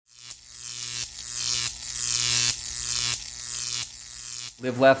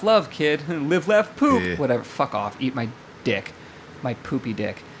Live, laugh, love, kid. Live, laugh, poop. Yeah. Whatever. Fuck off. Eat my dick. My poopy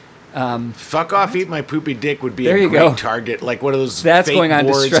dick. Fuck off, eat my poopy dick would be There a you great go. target. Like one of those That's fake going on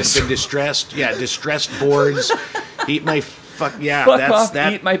boards distress. that's been distressed. Yeah, distressed boards. Eat my fuck. Yeah, Fuck that's off.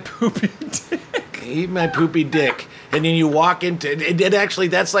 that. Eat my poopy dick. Eat my poopy dick. And then you walk into it. Actually,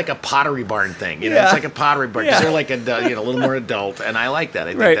 that's like a Pottery Barn thing. You know, Yeah. it's like a Pottery Barn because Yeah. they're like a little more adult, and I like that.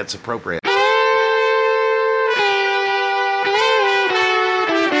 I think Right. that's appropriate.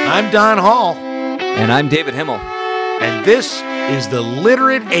 I'm Don Hall, And I'm David Himmel. and this is the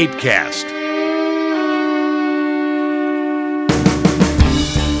Literate ApeCast.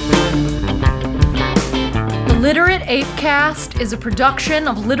 The Literate ApeCast is a production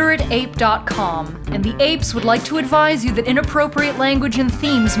of LiterateApe.com, and the apes would like to advise you that inappropriate language and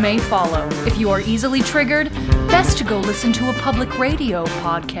themes may follow. If you are easily triggered, best to go listen to a public radio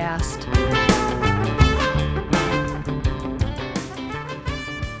podcast.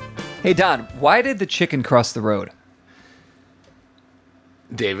 Hey, Don, why did the chicken cross the road?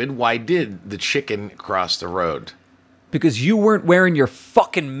 David, why did the chicken cross the road? Because you weren't wearing your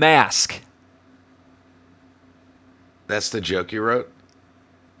fucking mask. That's the joke you wrote?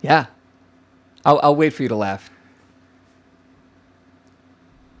 Yeah. I'll wait for you to laugh.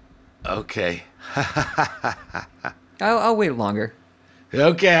 Okay. I'll wait longer.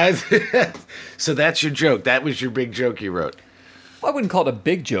 Okay. So that's your joke. That was your big joke you wrote. Well, I wouldn't call it a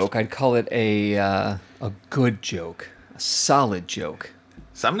big joke. I'd call it a good joke. A solid joke.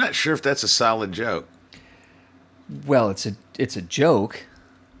 So I'm not sure if that's a solid joke. Well, it's a joke.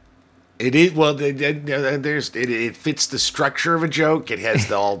 It is. Well, it fits the structure of a joke. It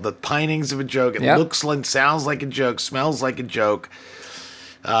has all the pinings of a joke. It Yep. looks like, sounds like a joke, smells like a joke.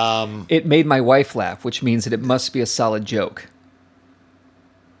 It made my wife laugh, which means that it must be a solid joke.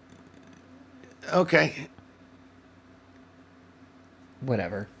 Okay.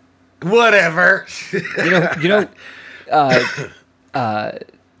 Whatever. Whatever.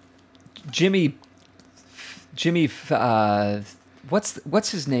 Jimmy,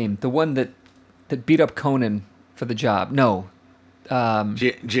 what's his name? The one that beat up Conan for the job. No.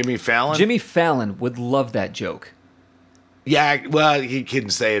 Jimmy Fallon? Jimmy Fallon would love that joke. Yeah, well, he couldn't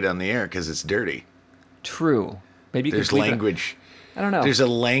say it on the air because it's dirty. True. Maybe you There's could leave it- language. I don't know. There's a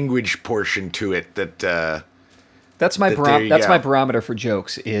language portion to it that... That's my there you that's go. my barometer for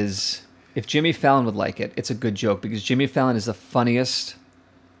jokes is if Jimmy Fallon would like it, it's a good joke because Jimmy Fallon is the funniest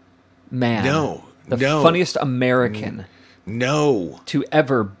man. No. Funniest American No. to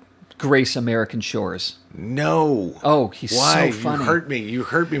ever grace American shores. No. Oh, he's Why? so funny. You hurt me. You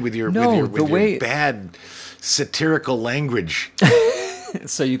hurt me with your No, with the your way- bad satirical language.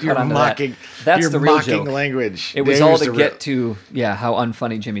 So you cut You're onto mocking. that. That's you're the real mocking joke. language. It was There's all the to real- get to how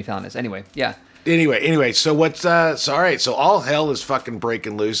unfunny Jimmy Fallon is. Anyway, yeah. Anyway, so what's so all right, so all hell is fucking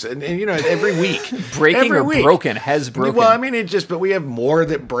breaking loose and you know, every week. Breaking every or week. broken? Has broken. Well, I mean but we have more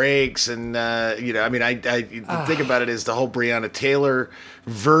that breaks and you know, I mean I think about it as the whole Breonna Taylor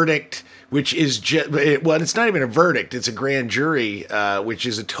verdict, which is it's not even a verdict, it's a grand jury, which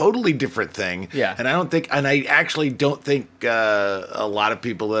is a totally different thing. Yeah. And I actually don't think a lot of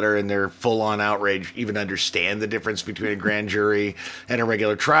people that are in their full-on outrage even understand the difference between a grand jury and a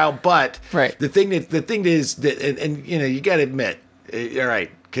regular trial. But Right. the thing is that and you know, you got to admit, all right,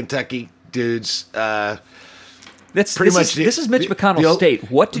 Kentucky dudes. This Pretty is much this is Mitch McConnell's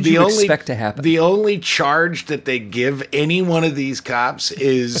state. What did you expect to happen? The only charge that they give any one of these cops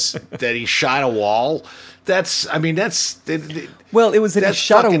is that he shot a wall. Well, Well, it was that he That's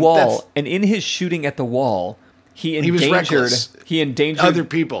shot a fucking- wall, that's- and in his shooting at the wall, he was reckless. endangered Other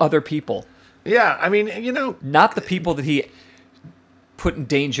people. Other people, yeah, I mean, you know, not the people that he put in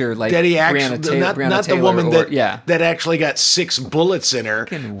danger, like that he Breonna actually not the Taylor woman or- that actually got 6 bullets in her.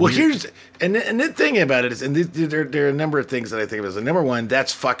 Fucking Well, weird. and the thing about it is, and there are a number of things that I think of as number one.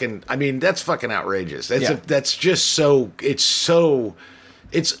 That's fucking outrageous. That's just so. It's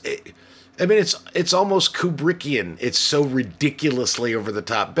almost Kubrickian. It's so ridiculously over the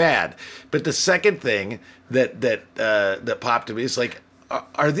top bad. But the second thing that popped to me is like,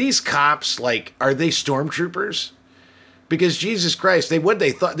 are these cops are they stormtroopers? Because Jesus Christ,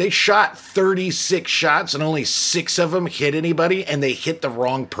 they shot 36 shots and only 6 of them hit anybody, and they hit the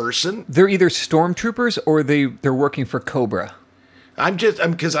wrong person. They're either stormtroopers or they're working for Cobra. I'm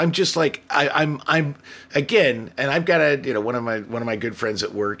again, and I've got one of my good friends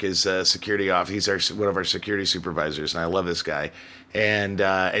at work is security off. He's one of our security supervisors, and I love this guy, and he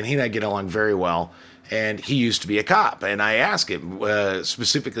and I get along very well. And he used to be a cop, and I asked him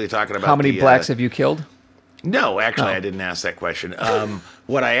specifically talking about How many blacks have you killed? No, actually, I didn't ask that question.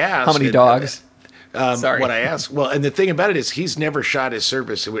 What I asked... How many dogs? Sorry. What I asked, well, and the thing about it is he's never shot his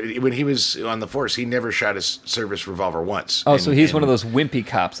service. When he was on the force, he never shot his service revolver once. Oh, so he's one of those wimpy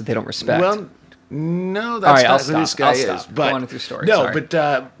cops that they don't respect. Well, no, All that's right, not I'll who this stop. guy I'll is. stop. But Go on with your story. No,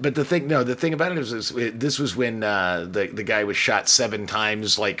 Sorry. but the thing about it is this was when the guy was shot 7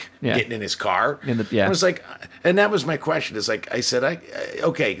 times, like getting in his car. I was like, and that was my question. Is like I said,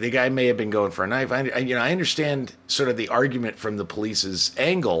 okay, the guy may have been going for a knife. I understand sort of the argument from the police's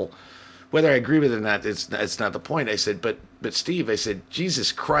angle. Whether I agree with it or not, it's not the point. I said, but Steve, I said,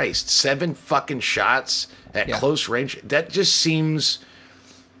 Jesus Christ, 7 fucking shots at close range. That just seems.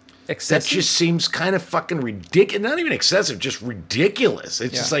 Excessive? That just seems kind of fucking ridiculous. Not even excessive, just ridiculous.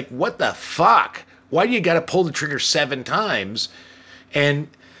 It's just like, what the fuck? Why do you got to pull the trigger 7 times? And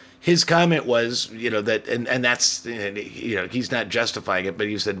his comment was, that, and that's, he's not justifying it, but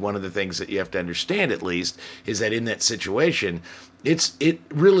he said one of the things that you have to understand at least is that in that situation, it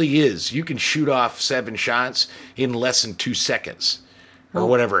really is. You can shoot off 7 shots in less than 2 seconds. Or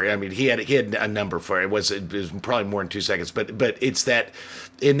whatever. I mean, he had a number for it. It was probably more than 2 seconds. But it's that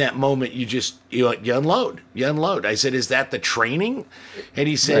in that moment you just you unload. You unload. I said, "Is that the training?" And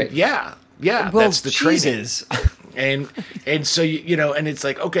he said, right. "Yeah, well, that's the Jesus. training." And so and it's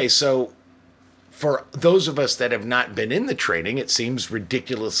like, okay, so for those of us that have not been in the training, it seems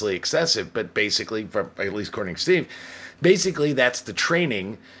ridiculously excessive. But basically, at least according to Steve, basically that's the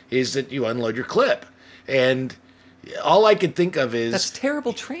training is that you unload your clip and. All I could think of is... That's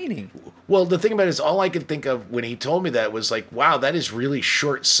terrible training. Well, the thing about it is all I could think of when he told me that was like, wow, that is really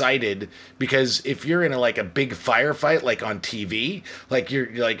short-sighted because if you're in a big firefight, like on TV, like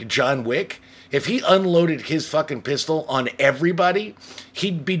you're like John Wick, if he unloaded his fucking pistol on everybody,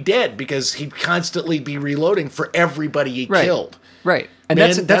 he'd be dead because he'd constantly be reloading for everybody he killed. Right. And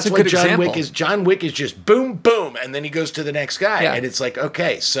that's a what good John example. Wick is. John Wick is just boom, boom, and then he goes to the next guy, and it's like,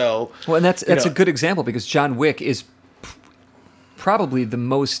 okay, so. Well, and that's a good example because John Wick is probably the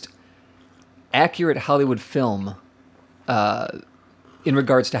most accurate Hollywood film in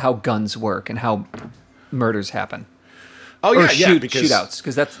regards to how guns work and how murders happen. Oh yeah, because shootouts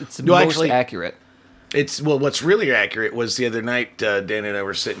because it's the most accurate. What's really accurate was the other night. Dan and I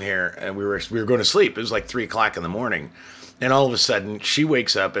were sitting here, and we were going to sleep. It was like 3:00 in the morning. And all of a sudden, she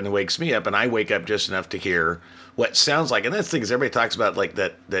wakes up and wakes me up, and I wake up just enough to hear what sounds like. And that's the thing is everybody talks about like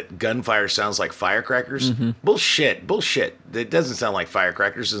that gunfire sounds like firecrackers. Mm-hmm. Bullshit. It doesn't sound like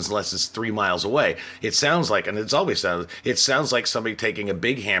firecrackers unless it's 3 miles away. It sounds like, and it's always sounded. It sounds like somebody taking a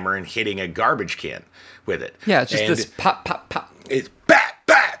big hammer and hitting a garbage can with it. Yeah, it's just this pop, pop, pop. It's bat,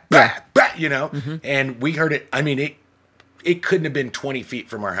 bat, bat, bat. Mm-hmm. And we heard it. I mean, it couldn't have been 20 feet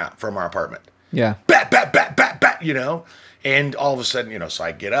from our house, from our apartment. Yeah. Bat, bat, bat, bat, bat. And all of a sudden, so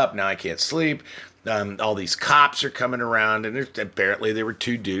I get up. Now I can't sleep. All these cops are coming around, and apparently there were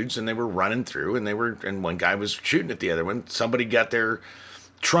 2 dudes, and they were running through, and one guy was shooting at the other one. Somebody got their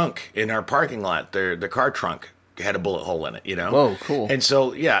trunk in our parking lot. Their car trunk had a bullet hole in it. Whoa, cool. And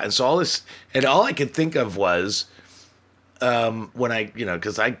so all this, and all I could think of was when I,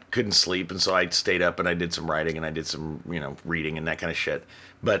 because I couldn't sleep, and so I stayed up and I did some writing and I did some, reading and that kind of shit.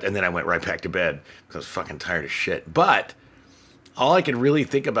 And then I went right back to bed because I was fucking tired of shit. But all I could really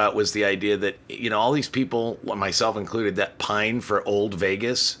think about was the idea that, all these people, myself included, that pine for old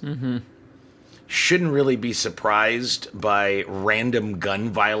Vegas shouldn't really be surprised by random gun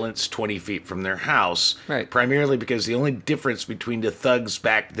violence 20 feet from their house. Right. Primarily because the only difference between the thugs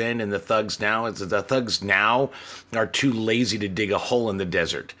back then and the thugs now is that the thugs now are too lazy to dig a hole in the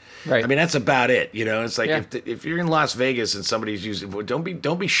desert. Right. I mean, that's about it. It's like if you're in Las Vegas and somebody's using,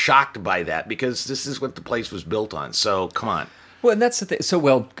 don't be shocked by that because this is what the place was built on. So come on. Well, and that's the thing.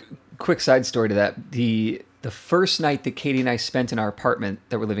 So, quick side story to that. The first night that Katie and I spent in our apartment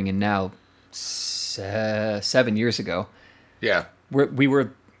that we're living in now, 7 years ago. Yeah. We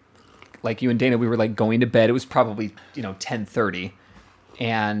were, like you and Dana, we were like going to bed. It was probably, 10:30.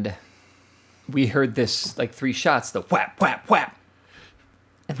 And we heard this, like 3 shots, the whap, whap, whap.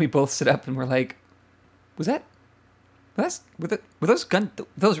 And we both sit up and we're like, were those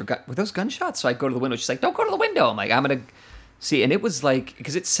gunshots? So I go to the window. She's like, don't go to the window. I'm like, I'm going to see. And it was like,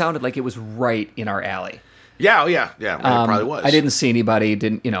 because it sounded like it was right in our alley. Yeah, it probably was. I didn't see anybody,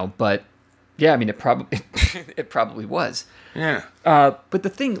 but yeah, I mean, it probably was. Yeah. But the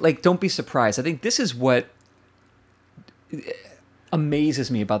thing, like, don't be surprised. I think this is what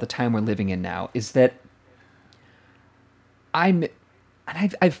amazes me about the time we're living in now is that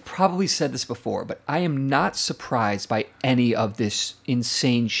I've probably said this before, but I am not surprised by any of this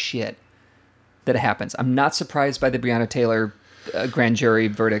insane shit that happens. I'm not surprised by the Breonna Taylor grand jury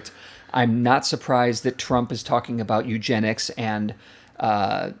verdict. I'm not surprised that Trump is talking about eugenics and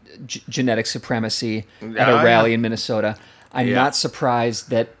genetic supremacy at a rally in Minnesota. I'm not surprised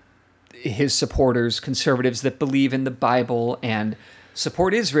that his supporters, conservatives that believe in the Bible and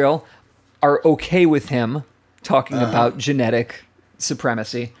support Israel, are okay with him talking about genetic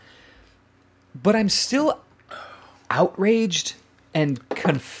supremacy. But I'm still outraged and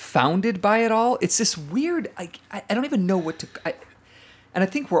confounded by it all. It's this weird, I don't even know what to... And I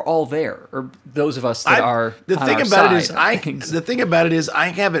think we're all there, or those of us that are the on thing our about side. it is, the thing about it is, I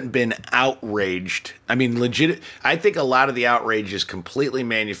haven't been outraged. I mean, legit. I think a lot of the outrage is completely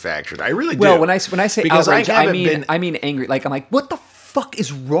manufactured. I really do. Well, when I say because outrage, I I mean angry. Like, I'm like, what the fuck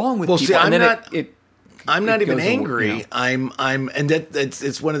is wrong with people? See, and then I'm not even goes, angry. you know. And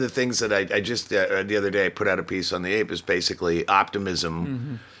it's one of the things that I just the other day I put out a piece on the Ape is basically optimism.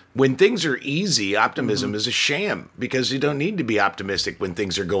 Mm-hmm. When things are easy, optimism is a sham because you don't need to be optimistic when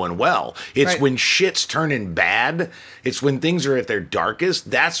things are going well. It's when shit's turning bad. It's when things are at their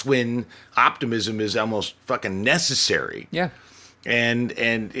darkest. That's when optimism is almost fucking necessary. Yeah. And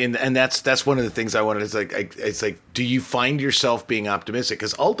that's one of the things I wanted. It's like, do you find yourself being optimistic?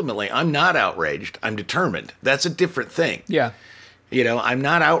 Because ultimately, I'm not outraged. I'm determined. That's a different thing. Yeah. You know, I'm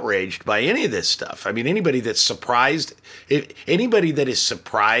not outraged by any of this stuff. I mean, anybody that's surprised, anybody that is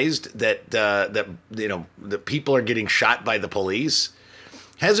surprised that that people are getting shot by the police,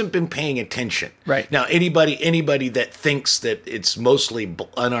 hasn't been paying attention. Right. Now, anybody that thinks that it's mostly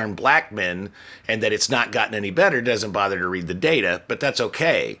unarmed black men and that it's not gotten any better doesn't bother to read the data, but that's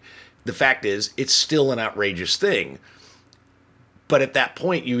okay. The fact is, it's still an outrageous thing. But at that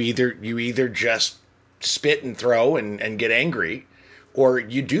point, you either just spit and throw and get angry, or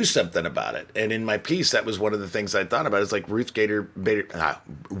you do something about it. And in my piece, that was one of the things I thought about. It's like Ruth Gator. I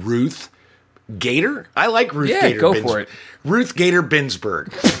like Ruth Gator. Yeah, go for it. Ruth Gator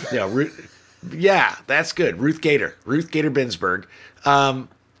Binsberg. Yeah, that's good. Ruth Gator Binsberg.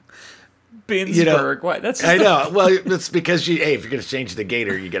 Binsberg. What? That's I know. Well, it's because if you're going to change the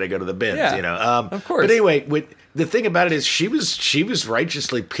Gator, you got to go to the Bins. Yeah, of course. But anyway, the thing about it is, she was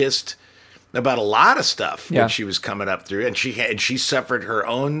righteously pissed about a lot of stuff when she was coming up through, and she suffered her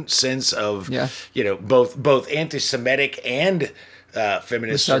own sense of both anti-Semitic and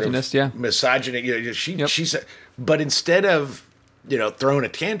feminist misogynist, misogyny. She said, but instead of throwing a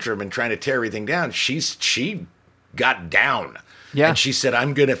tantrum and trying to tear everything down, she got down. Yeah. And she said,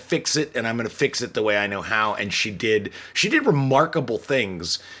 I'm going to fix it, and I'm going to fix it the way I know how. And she did remarkable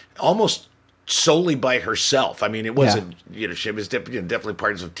things almost solely by herself. I mean, it wasn't, she was definitely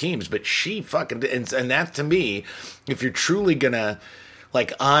parts of teams, but she fucking did. And that, to me, if you're truly going to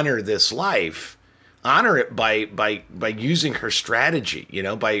honor this life, honor it by using her strategy,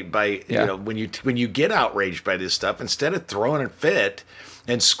 when you get outraged by this stuff, instead of throwing a fit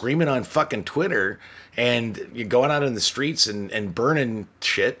and screaming on fucking Twitter and you're going out in the streets and burning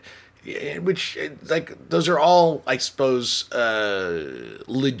shit, which those are all, I suppose,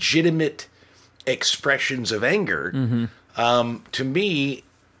 legitimate expressions of anger. Mm-hmm. To me,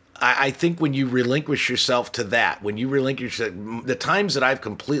 I think when you relinquish yourself to that, when you relinquish the times that I've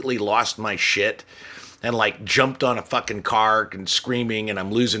completely lost my shit and jumped on a fucking car and screaming and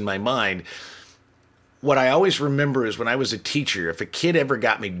I'm losing my mind, what I always remember is when I was a teacher, if a kid ever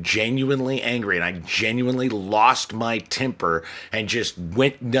got me genuinely angry and I genuinely lost my temper and just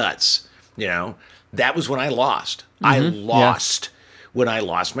went nuts, that was when I lost. Mm-hmm. I lost when I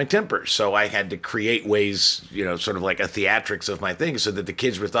lost my temper. So I had to create ways, sort of like a theatrics of my thing, so that the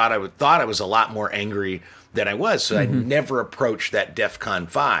kids thought I was a lot more angry than I was. So I never approached that DEFCON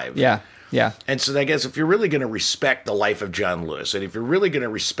 5. Yeah. Yeah. And so I guess if you're really going to respect the life of John Lewis, and if you're really going to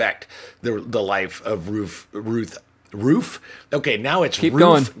respect the life of Ruth, okay, now it's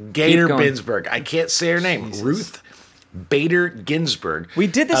Ruth Gator Binsberg. I can't say her name. Jesus. Ruth Bader Ginsburg. We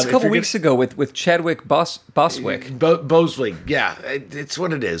did this a couple weeks ago with Chadwick Boswick. Boswick, yeah, it's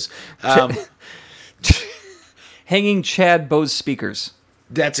what it is. Hanging Chad Bose speakers.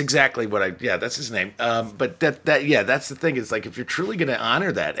 That's exactly what that's his name. But that's the thing. It's if you're truly going to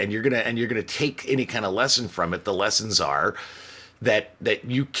honor that, and you're going to take any kind of lesson from it, the lessons are that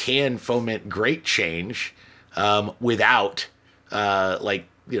you can foment great change without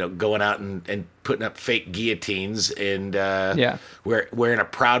going out and putting up fake guillotines and wearing a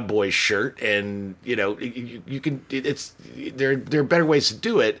Proud Boys shirt, and you can. There are better ways to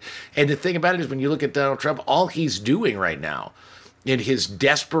do it. And the thing about it is, when you look at Donald Trump, all he's doing right now, in his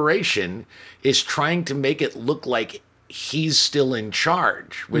desperation, is trying to make it look like he's still in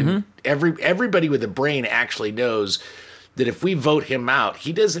charge. When everybody with a brain actually knows that if we vote him out,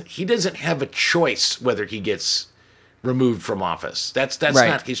 he doesn't have a choice whether he gets removed from office. That's right.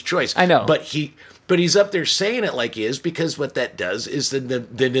 Not his choice. I know. But but he's up there saying it like he is, because what that does is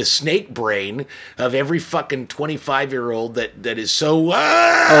the snake brain of every fucking 25-year-old that is so.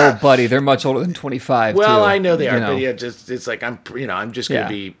 Oh, buddy, they're much older than 25. Well, too, I know they are, you know. but yeah, it's like I'm just gonna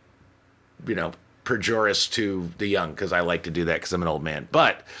be, perjurious to the young, because I like to do that because I'm an old man.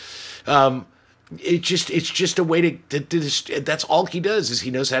 But it's just a way to that's all he does, is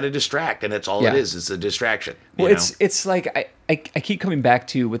he knows how to distract, and that's all it is. It's a distraction. Well, it's like I keep coming back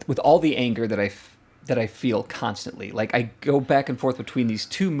to with all the anger that I feel constantly. Like, I go back and forth between these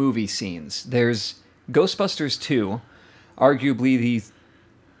two movie scenes. There's Ghostbusters 2, arguably the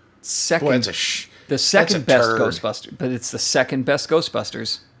second Boy, the second best turd. Ghostbusters, but it's the second best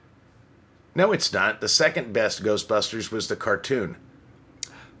Ghostbusters. No, it's not. The second best Ghostbusters was the cartoon.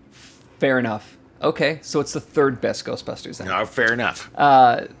 Fair enough. Okay, so it's the third best Ghostbusters then. No, fair enough.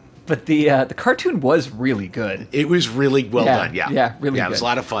 But the cartoon was really good. It was really well done. Yeah, really Yeah, it good. was a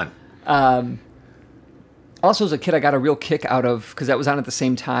lot of fun. Also, as a kid, I got a real kick out of, because that was on at the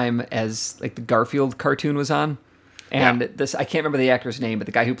same time as like the Garfield cartoon was on, and this, I can't remember the actor's name, but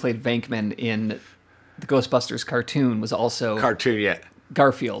the guy who played Venkman in the Ghostbusters cartoon was also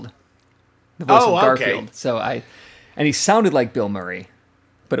Garfield, the voice of Garfield. Okay. So and he sounded like Bill Murray,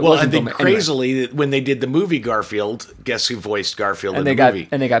 but it Well, wasn't and Bill then Murray. Anyway. crazily, when they did the movie Garfield, guess who voiced Garfield in the movie?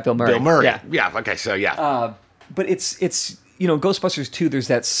 And they got Bill Murray. Bill Murray. Yeah. Okay. So yeah. But it's Ghostbusters 2, there's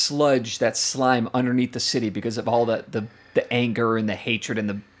that sludge, that slime underneath the city because of all the anger and the hatred and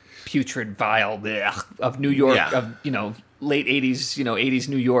the putrid vile of New York, of late 80s, 80s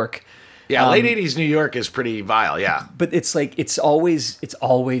New York. Yeah, late 80s New York is pretty vile, yeah. But it's like it's always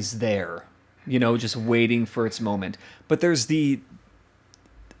there, just waiting for its moment. But there's the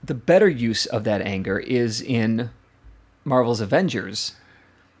better use of that anger is in Marvel's Avengers,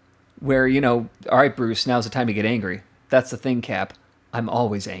 where, all right, Bruce, now's the time to get angry. That's the thing, Cap. I'm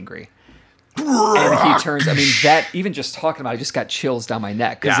always angry. And he turns, that, even just talking about it, I just got chills down my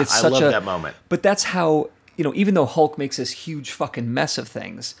neck. Yeah, it's I love that moment. But that's how, even though Hulk makes this huge fucking mess of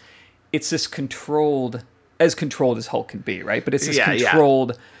things, it's this controlled as Hulk can be, right? But it's this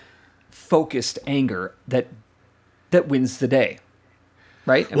controlled, focused anger that wins the day.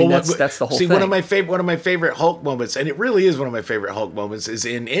 Right? That's the whole thing. One of my favorite Hulk moments, and it really is one of my favorite Hulk moments, is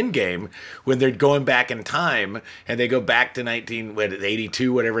in Endgame, when they're going back in time and they go back to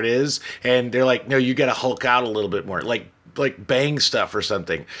 1982, whatever it is, and they're like, "No, you got to Hulk out a little bit more, like bang stuff or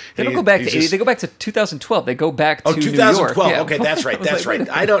something." They don't go back to 80. They go back to 2012. They go back to 2012. New York. Okay, that's right. That's right.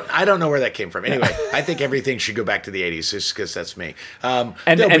 I don't know where that came from. Anyway, I think everything should go back to the 80s, just because that's me. And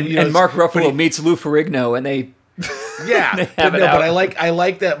Mark Ruffalo meets Lou Ferrigno, and they. Yeah, but I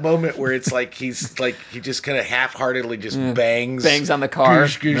like that moment where it's like he just kind of half-heartedly just bangs on the car,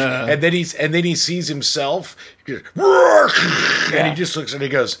 and then he sees himself, and he just looks and he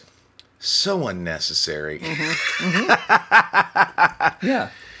goes, "So unnecessary." Yeah,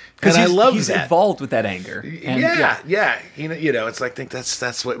 because I love he's that. Evolved with that anger. And yeah. It's like, I think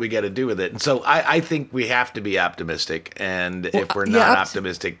that's what we got to do with it. And so I think we have to be optimistic, and if we're not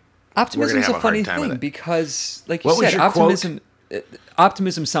optimistic. Optimism is a funny thing because, like you said,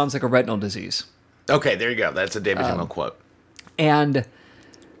 optimism sounds like a retinal disease. Okay, there you go. That's a David Himmel quote. And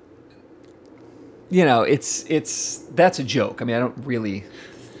that's a joke. I don't really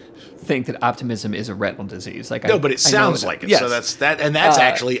think that optimism is a retinal disease. But it sounds like it. Yes. So that's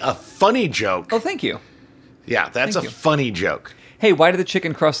actually a funny joke. Oh, thank you. Yeah, that's a funny joke. Hey, why did the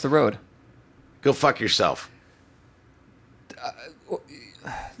chicken cross the road? Go fuck yourself.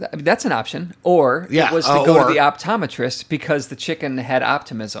 That's an option. Or it was to go to the optometrist because the chicken had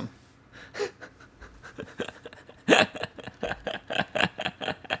optimism.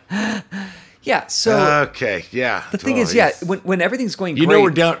 Yeah, so... Okay, yeah. The thing is, when everything's going great...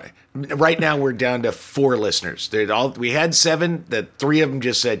 we're down... Right now, we're down to 4 listeners. We had 7. 3 of them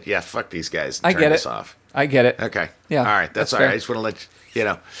just said, yeah, fuck these guys. And turn this off. I get it. Okay. Yeah. All right, that's all right. I just want to let you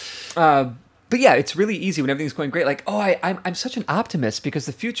know. But yeah, it's really easy when everything's going great. Like, I'm such an optimist because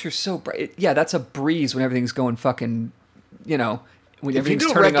the future's so bright. Yeah, that's a breeze when everything's going fucking, when everything's turning up aces. If you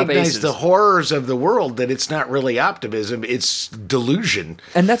don't recognize the horrors of the world, that it's not really optimism, it's delusion.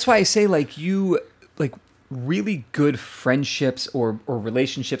 And that's why I say, really good friendships or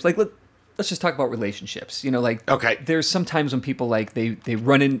relationships. Like, let's just talk about relationships. Okay. There's sometimes when people, they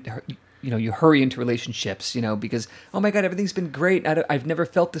run in... you hurry into relationships, because, oh my God, everything's been great. I've never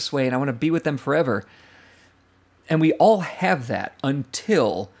felt this way and I want to be with them forever. And we all have that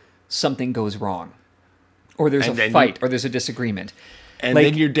until something goes wrong or there's a fight or there's a disagreement. And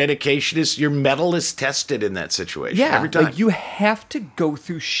then your dedication your mettle is tested in that situation every time. You have to go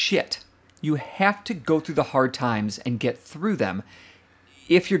through shit. You have to go through the hard times and get through them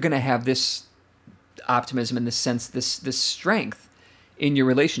if you're going to have this optimism in this sense, this strength in your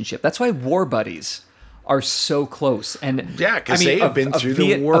relationship. That's why war buddies are so close. And Yeah, because they have been through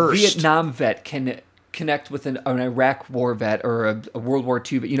the worst. A Vietnam vet can connect with an Iraq war vet or a World War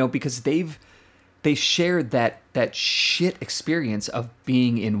II vet, because they shared that shit experience of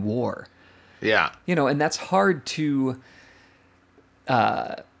being in war. Yeah. And that's hard to...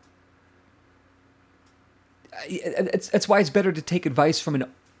 It's why it's better to take advice from an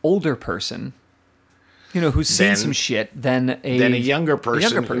older person, who's seen some shit than a younger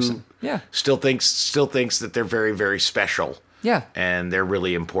person. Who still thinks that they're very, very special. Yeah. And they're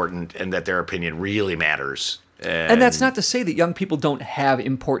really important and that their opinion really matters. And that's not to say that young people don't have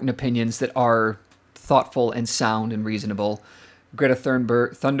important opinions that are thoughtful and sound and reasonable. Greta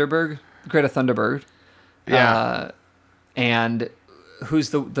Thunberg. Yeah. And who's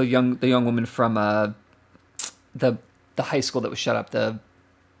the young woman from the high school that was shut up?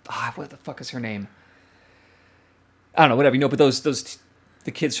 What the fuck is her name? I don't know, whatever. But those the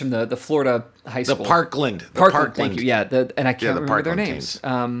kids from the Florida high school. The Parkland. Thank you. Yeah, and I can't remember their names.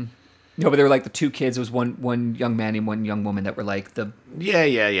 But they were like the two kids. It was one young man and one young woman that were like the...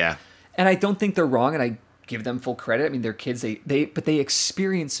 Yeah. And I don't think they're wrong, and I give them full credit. I mean, they're kids. But they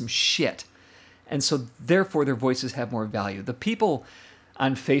experience some shit. And so, therefore, their voices have more value. The people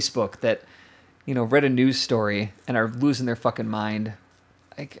on Facebook that, read a news story and are losing their fucking mind,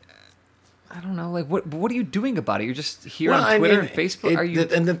 like... I don't know, like what are you doing about it? You're just here on Twitter and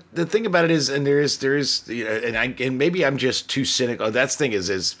Facebook. The thing about it is, and there is, and maybe I'm just too cynical. That's the thing is,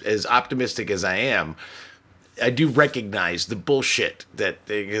 as optimistic as I am, I do recognize the bullshit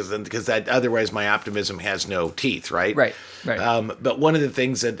because otherwise my optimism has no teeth, right? Right. But one of the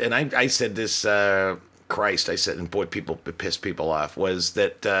things and I said this, I said, and boy, it pissed people off, was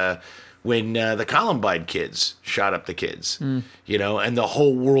that. When the Columbine kids shot up the kids, and the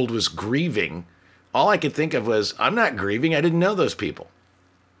whole world was grieving, all I could think of was, I'm not grieving. I didn't know those people.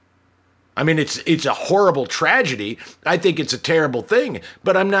 I mean, it's a horrible tragedy. I think it's a terrible thing,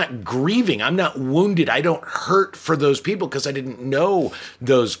 but I'm not grieving. I'm not wounded. I don't hurt for those people because I didn't know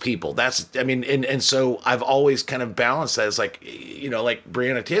those people. And so I've always kind of balanced that. It's like, like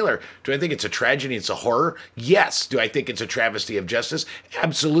Breonna Taylor. Do I think it's a tragedy? It's a horror? Yes. Do I think it's a travesty of justice?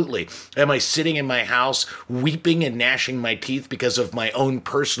 Absolutely. Am I sitting in my house weeping and gnashing my teeth because of my own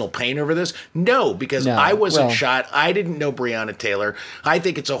personal pain over this? No, because I wasn't shot. I didn't know Breonna Taylor. I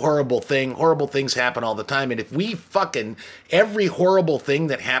think it's a horrible thing. Horrible things happen all the time. And if we every horrible thing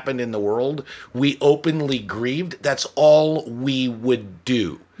that happened in the world, we openly grieved, that's all we would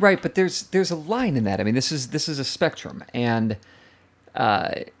do. Right, but there's a line in that. I mean, this is a spectrum. And,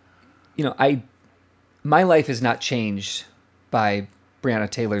 my life is not changed by Breonna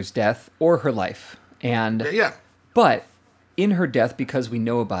Taylor's death or her life. And but in her death, because we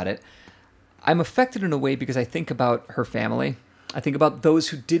know about it, I'm affected in a way because I think about her family. I think about those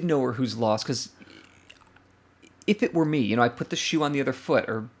who did know her, who's lost. Because if it were me, I put the shoe on the other foot,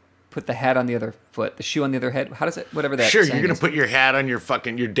 or put the hat on the other foot, the shoe on the other head. How does it? Whatever that. Sure, you're gonna put your hat on your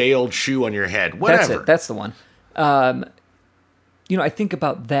day old shoe on your head. Whatever. That's it. That's the one. I think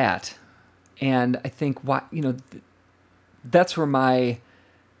about that, and I think that's where I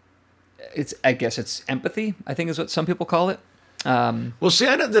guess it's empathy, I think is what some people call it. Well, see,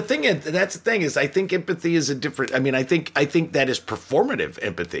 that's the thing is, I think empathy is a different. I mean, I think that is performative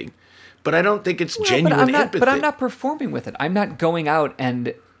empathy, but I don't think it's genuine empathy. But I'm not performing with it. I'm not going out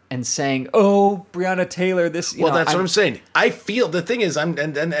and saying, "Oh, Breonna Taylor, this." That's what I'm saying. I feel the thing is, and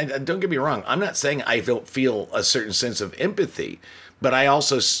don't get me wrong. I'm not saying I don't feel a certain sense of empathy, but I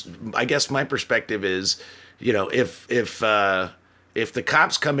guess my perspective is, if the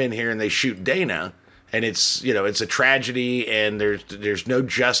cops come in here and they shoot Dana. And it's a tragedy, and there's no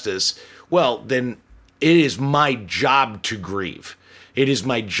justice. Well, then it is my job to grieve. It is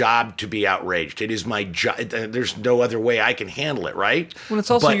my job to be outraged. It is my job. There's no other way I can handle it, right? Well, it's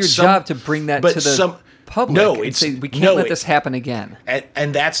also your job to bring that to the public. No, and say, we can't let this happen again.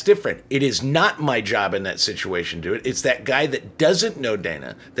 And that's different. It is not my job in that situation to do it. It's that guy that doesn't know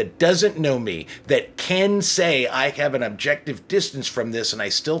Dana, that doesn't know me, that can say I have an objective distance from this and I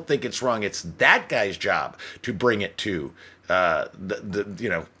still think it's wrong. It's that guy's job to bring it to to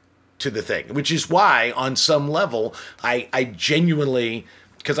the thing, which is why on some level I genuinely,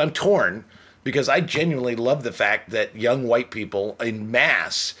 because I'm torn, because I genuinely love the fact that young white people in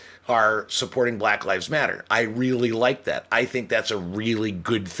mass are supporting Black Lives Matter. I really like that. I think that's a really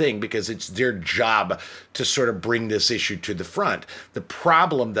good thing because it's their job to sort of bring this issue to the front. The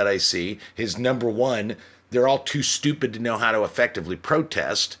problem that I see is, number one, they're all too stupid to know how to effectively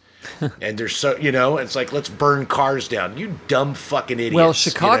protest. And they're so, it's like, let's burn cars down. You dumb fucking idiots. Well,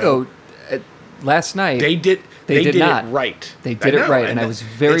 Chicago, last night They did not. it right. They did it right, and I was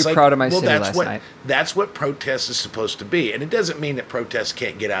very proud of my city last night. That's what protest is supposed to be, and it doesn't mean that protests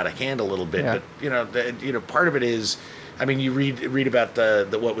can't get out of hand a little bit. Yeah. But part of it is, I mean, you read about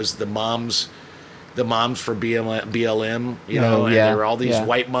the what was the moms for BLM, and there were all these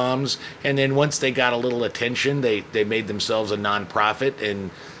white moms, and then once they got a little attention, they made themselves a nonprofit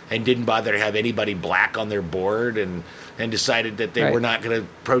and didn't bother to have anybody black on their board and decided that they were not going to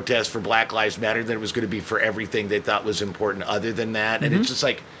protest for Black Lives Matter, that it was going to be for everything they thought was important other than that. And it's just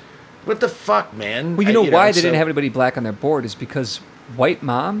like, what the fuck, man? Well, why they didn't have anybody black on their board is because white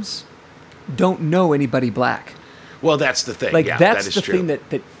moms don't know anybody black. Well, that's the thing. Like, yeah, that's that is the true. thing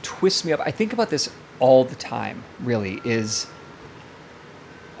that twists me up. I think about this all the time, really, is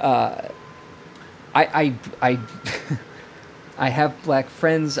I I have black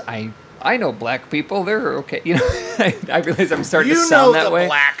friends. I know black people. They're okay. I realize I'm starting to sound that way. You know the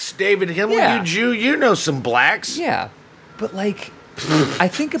blacks, David Himmel. Yeah. You Jew. You know some blacks. Yeah, but I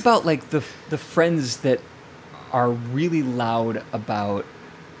think about the friends that are really loud about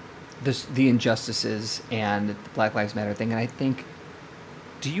the injustices and the Black Lives Matter thing, and I think,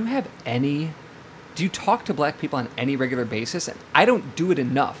 do you talk to black people on any regular basis? And I don't do it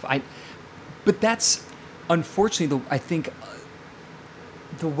enough. But that's unfortunately I think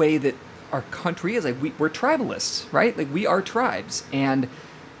the way that our country is. We're tribalists, right? We are tribes, and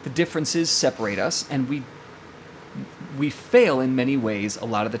the differences separate us, and we fail in many ways a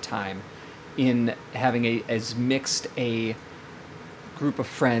lot of the time in having as mixed a group of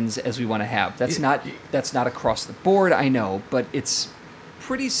friends as we want to have. That's not across the board, I know, but it's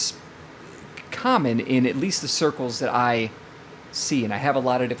pretty common in at least the circles that I see, and I have a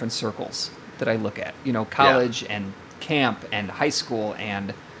lot of different circles that I look at. College and camp and high school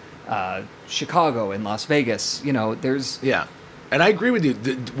and Chicago and Las Vegas. There's And I agree with you.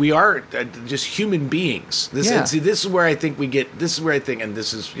 We are just human beings. This is where I think and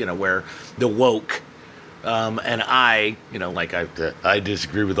this is where the woke and I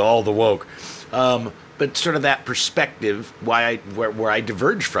disagree with all the woke, but sort of that perspective, where I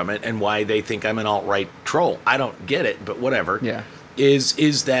diverge from it, and why they think I'm an alt-right troll. I don't get it, but whatever. Yeah.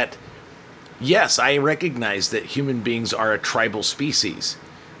 Is that, yes, I recognize that human beings are a tribal species,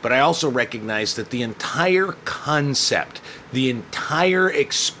 but I also recognize that the entire concept, the entire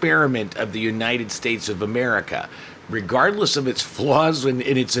experiment of the United States of America, regardless of its flaws in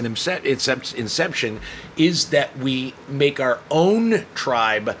its inception, is that we make our own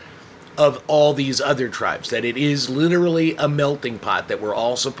tribe of all these other tribes, that it is literally a melting pot, that we're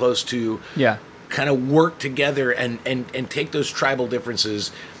all supposed to kind of work together and take those tribal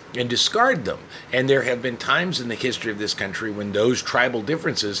differences and discard them. And there have been times in the history of this country when those tribal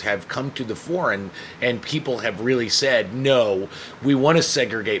differences have come to the fore, and people have really said, no, we want to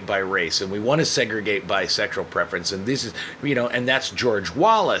segregate by race, and we want to segregate by sexual preference, and this is, and that's George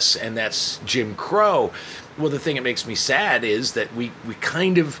Wallace, and that's Jim Crow. Well, the thing that makes me sad is that we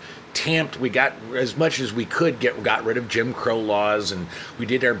kind of we got as much as we could got rid of Jim Crow laws, and we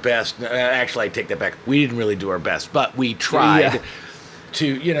did our best. Actually, I take that back. We didn't really do our best, but we tried.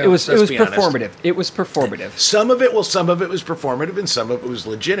 It was performative. Honest. It was performative. Some of it was performative, and some of it was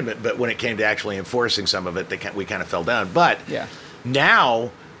legitimate. But when it came to actually enforcing some of it, we kind of fell down. But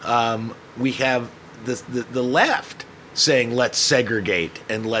now we have the left saying, let's segregate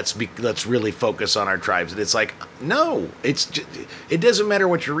and let's really focus on our tribes. And it's like, no, it doesn't matter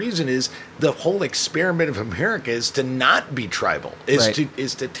what your reason is. The whole experiment of America is to not be tribal,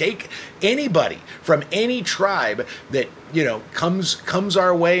 is to take anybody from any tribe that comes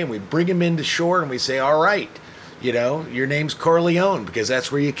our way, and we bring him into shore, and we say, all right, your name's Corleone because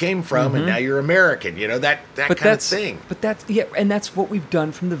that's where you came from, and now you're American. That kind of thing. But and that's what we've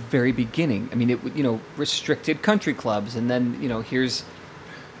done from the very beginning. I mean, restricted country clubs, and then here's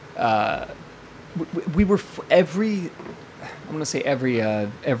we were every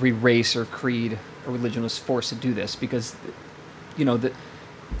race or creed or religion was forced to do this because the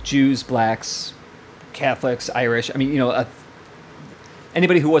Jews, blacks, Catholics, Irish. I mean,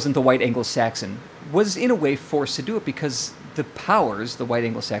 anybody who wasn't the white Anglo-Saxon was in a way forced to do it because the powers, the white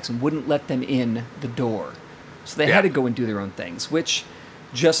Anglo-Saxon, wouldn't let them in the door. So they had to go and do their own things, which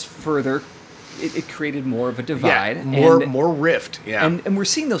just further, it created more of a divide. Yeah, more rift, yeah. And we're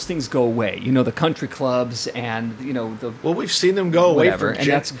seeing those things go away. The country clubs and, Well, we've seen them go away from... and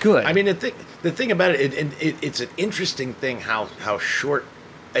that's good. I mean, the thing about it's an interesting thing how short...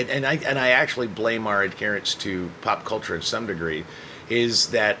 And I actually blame our adherence to pop culture in some degree,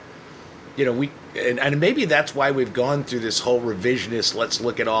 is that and maybe that's why we've gone through this whole revisionist, let's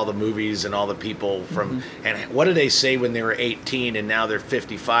look at all the movies and all the people from, and what did they say when they were 18 and now they're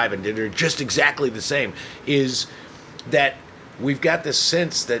 55 and they're just exactly the same, is that we've got this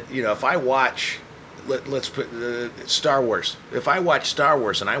sense that, if I watch, let's put Star Wars, if I watch Star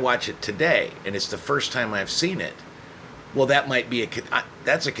Wars and I watch it today and it's the first time I've seen it, well, that might be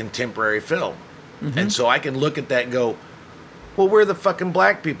that's a contemporary film. And so I can look at that and go, well, where are the fucking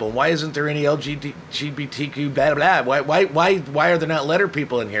black people? Why isn't there any LGBTQ blah blah? Why are there not letter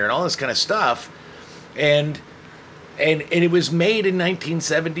people in here and all this kind of stuff? And it was made in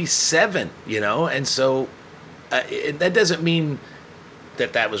 1977, and so that doesn't mean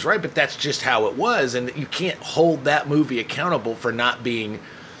that was right, but that's just how it was, and you can't hold that movie accountable for not being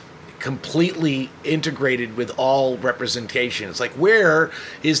completely integrated with all representation. It's like, where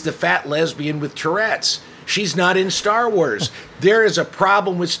is the fat lesbian with Tourette's? She's not in Star Wars. There is a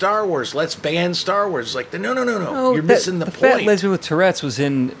problem with Star Wars. Let's ban Star Wars. It's like, no. You're missing the point. The fat lesbian with Tourette's was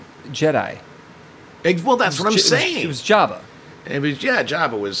in Jedi. Well, that's what I'm saying. It was Jabba.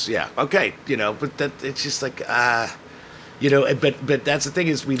 Jabba was, okay, but that it's just like, but that's the thing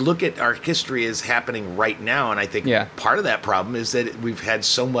is we look at our history as happening right now, and I think part of that problem is that we've had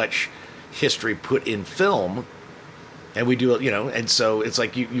so much history put in film. And we do, and so it's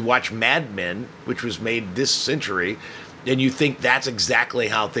like you watch Mad Men, which was made this century, and you think that's exactly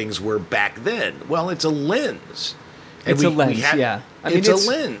how things were back then. Well, it's a lens. And it's a lens, it's a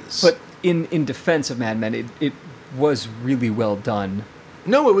lens. But in defense of Mad Men, it was really well done.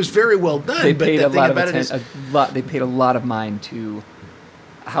 No, it was very well done. They paid They paid a lot of mind to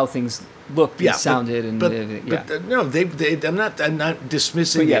how things looked and sounded, I'm not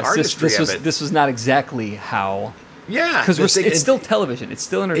dismissing the artistry of it. This was not exactly how. Yeah, because it's still television. It's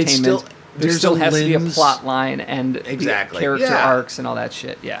still entertainment. There still has to be a plot line and character arcs and all that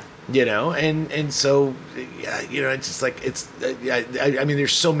shit. Yeah, and so it's just like I mean,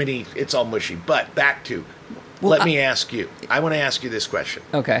 there's so many. It's all mushy. But back to, let me ask you. I want to ask you this question.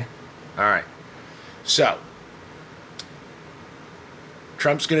 Okay. All right. So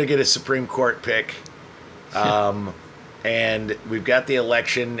Trump's going to get a Supreme Court pick. And we've got the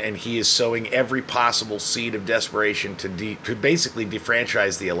election, and he is sowing every possible seed of desperation to basically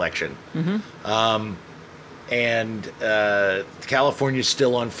defranchise the election. And California's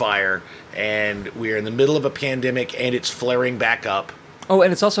still on fire, and we're in the middle of a pandemic, and it's flaring back up. Oh,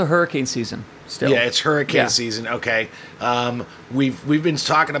 and it's also hurricane season still. Yeah, it's hurricane season. Okay. We've been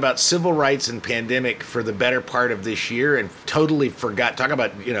talking about civil rights and pandemic for the better part of this year, and totally forgot. Talk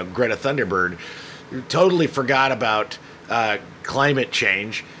about Greta Thunderbird. Totally forgot about climate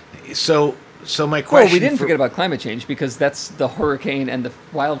change. So my question... Well, we didn't forget about climate change because that's the hurricane and the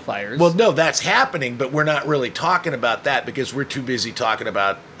wildfires. Well, no, that's happening, but we're not really talking about that because we're too busy talking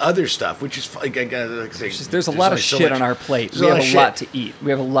about other stuff, which is... There's a lot of shit on our plate. We have a lot to eat.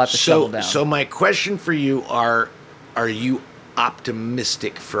 We have a lot to shovel down. So my question for you are you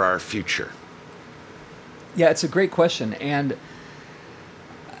optimistic for our future? Yeah, it's a great question, and...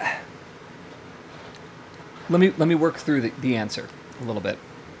 Let me work through the answer a little bit.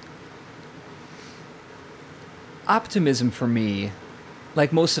 Optimism for me,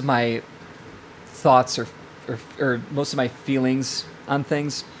 like most of my thoughts or most of my feelings on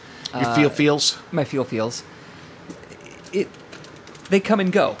things. Your feels? My feels. They come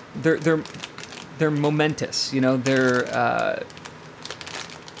and go. They're momentous. They're.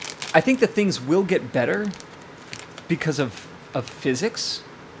 I think that things will get better because of physics.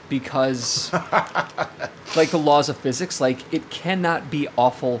 Because, like the laws of physics, like it cannot be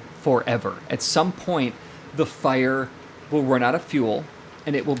awful forever. At some point, the fire will run out of fuel,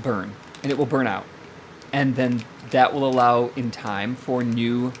 and it will burn, and it will burn out, and then that will allow in time for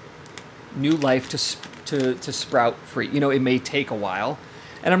new life to sprout free. It may take a while,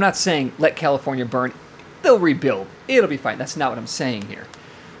 and I'm not saying let California burn. They'll rebuild. It'll be fine. That's not what I'm saying here.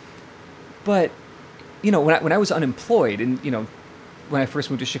 But, when I was unemployed, and when I first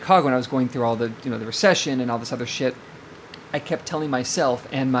moved to Chicago and I was going through all the the recession and all this other shit, I kept telling myself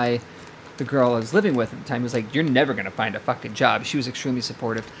and the girl I was living with at the time was like, you're never going to find a fucking job. She was extremely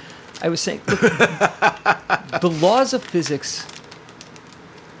supportive. I was saying, look, the laws of physics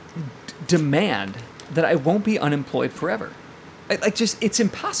demand that I won't be unemployed forever. It's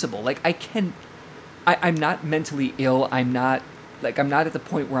impossible. I'm not mentally ill. I'm not at the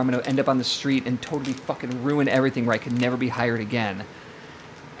point where I'm going to end up on the street and totally fucking ruin everything where I can never be hired again.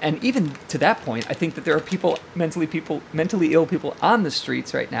 And even to that point, I think that there are mentally ill people on the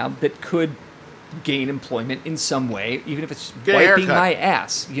streets right now that could gain employment in some way, even if it's wiping my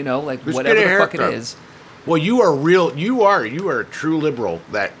ass, whatever the fuck it is. Well, you are a true liberal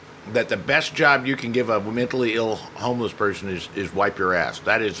that that the best job you can give a mentally ill homeless person is wipe your ass.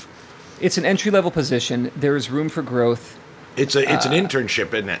 That is, It's an entry-level position. There is room for growth. it's an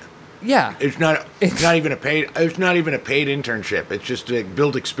internship, isn't it? Yeah. It's not even a paid internship. It's just to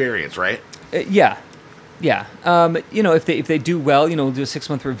build experience, right? Yeah. If they do well, we'll do a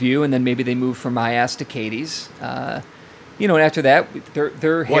 6-month review, and then maybe they move from my ass to Katie's. And after that,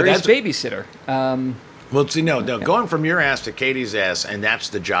 they're Harry's babysitter. Well, see, no, going from your ass to Katie's ass, and that's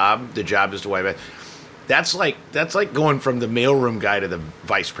the job. The job is to wipe it. That's like going from the mailroom guy to the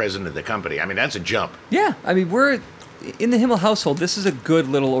vice president of the company. I mean, that's a jump. Yeah, I mean, we're in the Himmel household. This is a good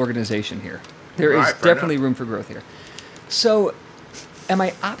little organization here. There is definitely room for growth here. So, am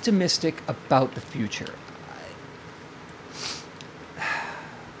I optimistic about the future?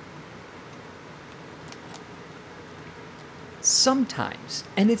 Sometimes,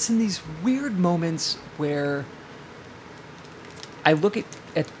 and it's in these weird moments where I look at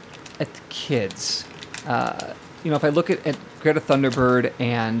the kids. If I look at Greta Thunderbird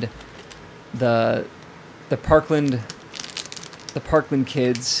and the Parkland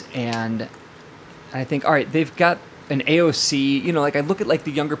kids, and I think, all right, they've got an AOC. I look at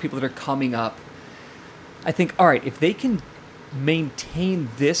the younger people that are coming up. I think, all right, if they can maintain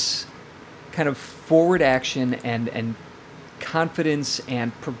this kind of forward action and confidence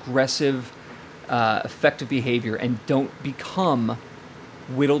and progressive, effective behavior, and don't become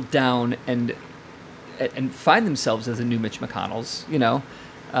whittled down and find themselves as the new Mitch McConnells,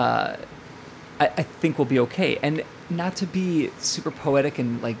 I think we'll be okay. And not to be super poetic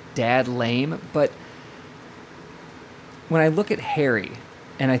and dad lame, but when I look at Harry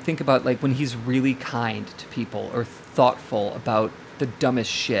and I think about when he's really kind to people or thoughtful about the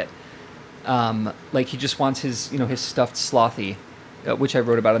dumbest shit, he just wants his stuffed Slothy, which I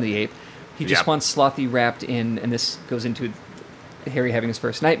wrote about on the Ape. He just wants Slothy wrapped in, and this goes into Harry having his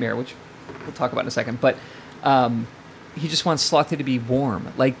first nightmare, which we'll talk about in a second. But he just wants Slothy to be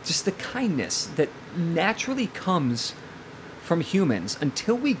warm, just the kindness that naturally comes from humans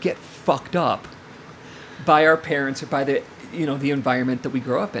until we get fucked up by our parents or by the environment that we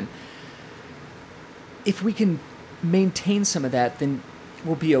grow up in. If we can maintain some of that, then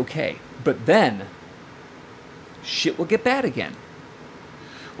we'll be okay. But then, shit will get bad again.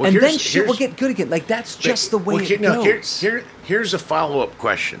 Well, and then shit will get good again. That's just the way it goes. Here's a follow-up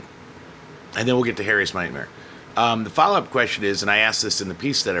question. And then we'll get to Harry's nightmare. The follow-up question is, and I asked this in the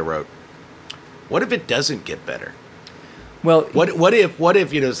piece that I wrote, what if it doesn't get better? Well, what if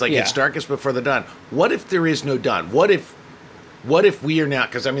it's it's darkest before the dawn. What if there is no dawn? What if we are now,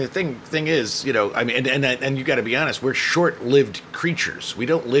 because the thing is, and you got to be honest, we're short-lived creatures. We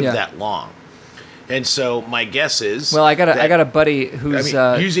don't live that long. And so my guess is, well, I got a buddy who's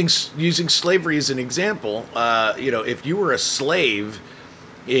using slavery as an example. If you were a slave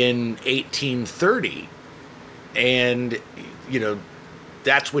in 1830, and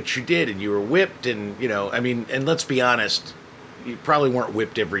that's what you did, and you were whipped, and and let's be honest, you probably weren't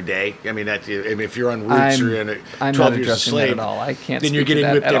whipped every day. If you're on roots or in a 12 years a slave, at all. I can't. Then you're getting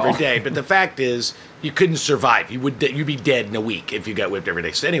whipped every day. But the fact is, you couldn't survive. You'd be dead in a week if you got whipped every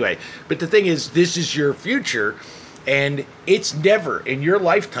day. So anyway, but the thing is, this is your future, and it's never in your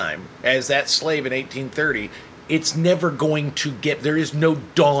lifetime as that slave in 1830. It's never going to get. There is no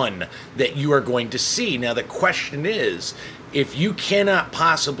dawn that you are going to see. Now the question is, if you cannot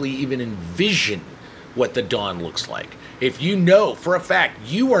possibly even envision what the dawn looks like, if you know for a fact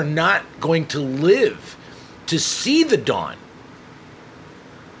you are not going to live to see the dawn,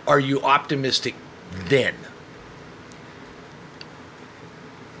 are you optimistic then?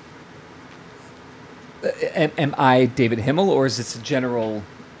 Am I David Himmel, or is this a general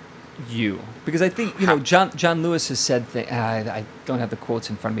you? Because I think, John Lewis has said I don't have the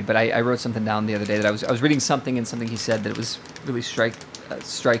quotes in front of me, but I wrote something down the other day that I was reading something he said that it was really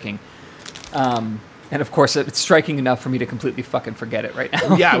striking. And of course, it's striking enough for me to completely fucking forget it right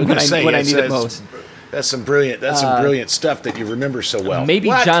now. Yeah, when I need it most. That's some brilliant stuff that you remember so well. Maybe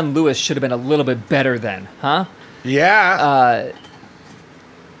what? John Lewis should have been a little bit better then, huh? Yeah.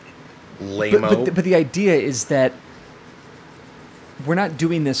 Lame-o. But the idea is that we're not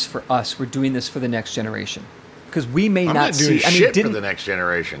doing this for us. We're doing this for the next generation. Because we may I'm not doing see. Shit for the next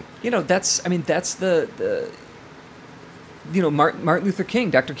generation. That's the. Martin Luther King,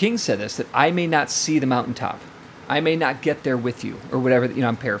 Dr. King said this, that I may not see the mountaintop. I may not get there with you, or whatever.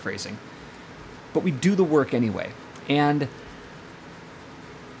 I'm paraphrasing. But we do the work anyway. And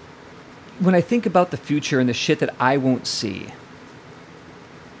when I think about the future and the shit that I won't see,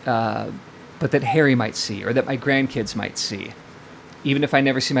 but that Harry might see, or that my grandkids might see, even if I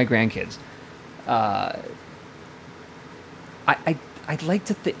never see my grandkids, I I'd like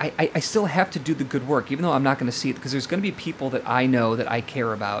to think I still have to do the good work, even though I'm not going to see it, because there's going to be people that I know that I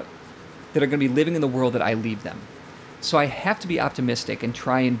care about that are going to be living in the world that I leave them. So I have to be optimistic and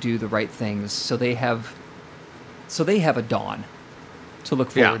try and do the right things so they have a dawn to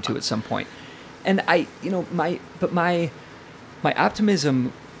look forward to at some point. And my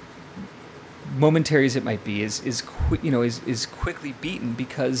optimism, momentary as it might be, is quickly beaten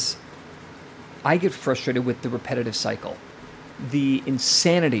because I get frustrated with the repetitive cycle. The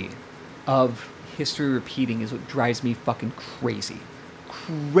insanity of history repeating is what drives me fucking crazy.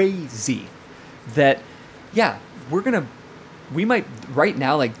 That, yeah, we might, right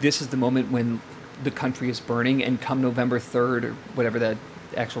now, like, this is the moment when the country is burning, and come November 3rd, or whatever the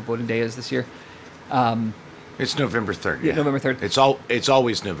actual voting day is this year. It's November 3rd. Yeah, November 3rd. It's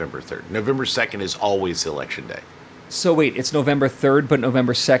always November 3rd. November 2nd is always election day. So wait, it's November 3rd, but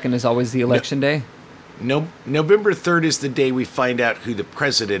November 2nd is always the election day? No, November 3rd is the day we find out who the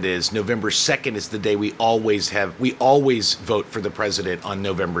president is. November 2nd is the day we always vote for the president on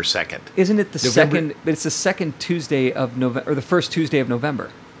November 2nd. Isn't it second? But it's the second Tuesday of November, or the first Tuesday of November.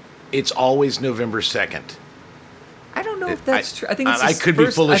 It's always November 2nd. I don't know if that's true. I think it's I could be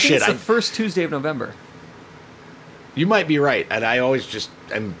full of shit. I think it's the first Tuesday of November. You might be right, and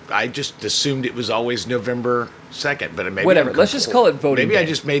I just assumed it was always November 2nd, but maybe whatever. Let's just call it voting day. Maybe I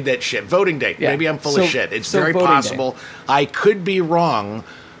just made that shit. Voting day. Yeah. Maybe I'm full of shit. It's very possible. Day. I could be wrong.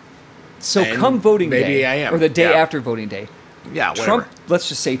 So come voting day, maybe I am, or the day after voting day. Yeah, whatever. Trump, let's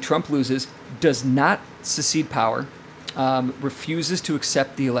just say Trump loses, does not secede power, refuses to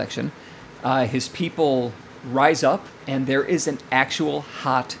accept the election. His people rise up, and there is an actual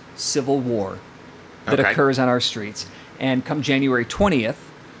hot civil war that occurs on our streets. And come January 20th,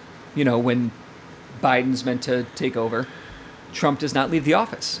 when Biden's meant to take over, Trump does not leave the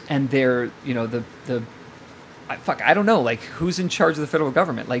office. And they're, I don't know, like, who's in charge of the federal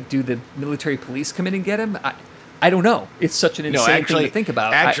government? Like, do the military police come in and get him? I don't know. It's such an insane thing to think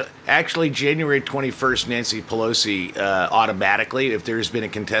about. Actually, January 21st, Nancy Pelosi automatically, if there's been a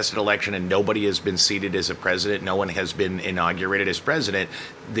contested election and nobody has been seated as a president, no one has been inaugurated as president,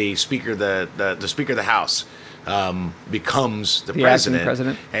 the Speaker of the Speaker of the House becomes the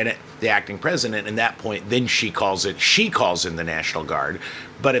president, and the acting president. And at that point, then she calls in the National Guard.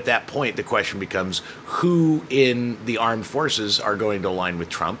 But at that point, the question becomes who in the armed forces are going to align with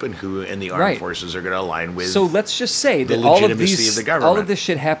Trump, and who in the armed forces are going to align with. So let's just say that all of this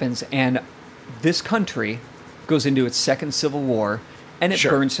shit happens, and this country goes into its second civil war, and it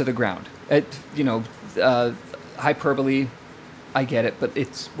burns to the ground. Hyperbole, I get it, but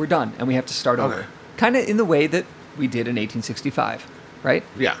we're done, and we have to start over. Kind of in the way that we did in 1865, right?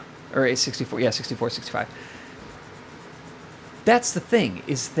 Yeah. Or 64, 65. That's the thing,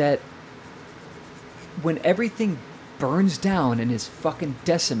 is that when everything burns down and is fucking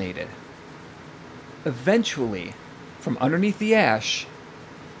decimated, eventually, from underneath the ash,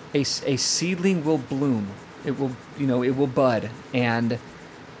 a seedling will bloom. It will bud, and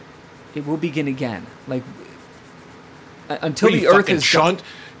it will begin again. Like, until the earth is gone.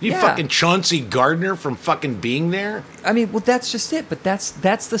 You fucking Chauncey Gardner from fucking being there? I mean, well, that's just it. But that's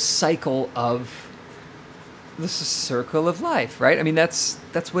the cycle of the circle of life, right? I mean, that's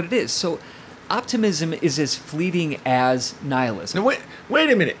what it is. So optimism is as fleeting as nihilism. Now, wait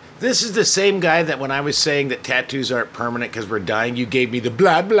a minute. This is the same guy that when I was saying that tattoos aren't permanent because we're dying, you gave me the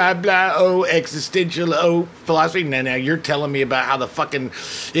blah, blah, blah, existential, philosophy. Now you're telling me about how the fucking,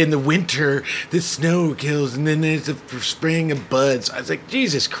 in the winter, the snow kills, and then there's a spring of buds. I was like,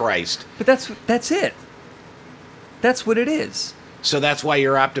 Jesus Christ. But that's it. That's what it is. So that's why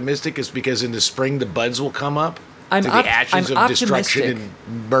you're optimistic, is because in the spring the buds will come up? The ashes of destruction and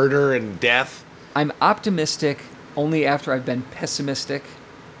murder and death? I'm optimistic only after I've been pessimistic.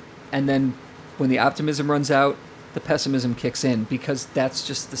 And then when the optimism runs out, the pessimism kicks in, because that's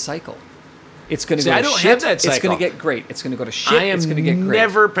just the cycle. It's going to go to shit. It's going to get great. It's going to go to shit. It's going to get great. I am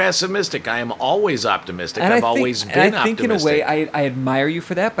never pessimistic. I am always optimistic. I've always been optimistic. I think in a way I admire you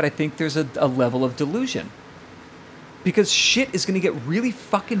for that, but I think there's a level of delusion. Because shit is going to get really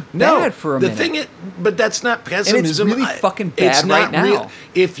fucking bad for a minute. But that's not pessimism. And it's really fucking bad right now. Real.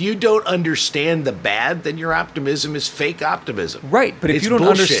 If you don't understand the bad, then your optimism is fake optimism. Right, but if you don't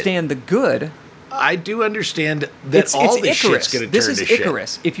understand the good... I do understand that all this shit's going to turn to shit. This is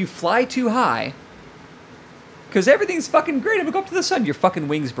Icarus. If you fly too high... Because everything's fucking great. If you go up to the sun, your fucking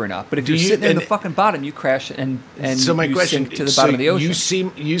wings burn up. But if you're sitting in the fucking bottom, you crash and so my question, sink to the bottom of the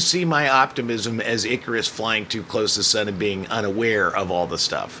ocean. You see my optimism as Icarus flying too close to the sun and being unaware of all the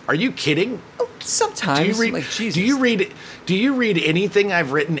stuff. Are you kidding? Sometimes. Do you read anything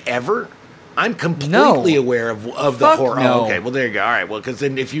I've written ever? I'm completely No. aware of the Fuck horror. no. Oh, okay, well there you go. All right, well because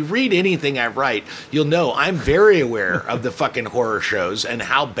then if you read anything I write, you'll know I'm very aware of the fucking horror shows and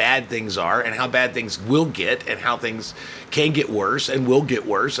how bad things are and how bad things will get and how things can get worse and will get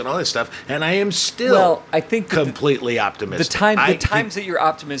worse and all this stuff. And I am still Well, I think that completely the optimistic. times that your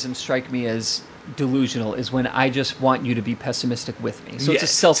optimism strike me as delusional is when I just want you to be pessimistic with me. So it's Yeah, a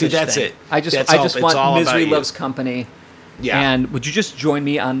selfish see, that's thing. it. I just That's I all- just it's want all about misery you. loves company. Yeah. And would you just join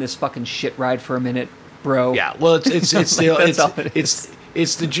me on this fucking shit ride for a minute, bro? Yeah, well, it's still That's all it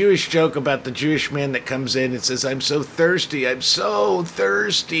it's the Jewish joke about the Jewish man that comes in and says, "I'm so thirsty, I'm so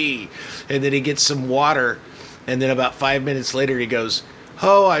thirsty," and then he gets some water, and then about 5 minutes later he goes,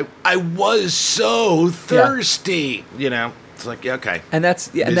 "Oh, I was so thirsty," You know, it's like yeah, okay, And that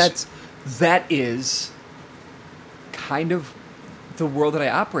is This- kind of the world that I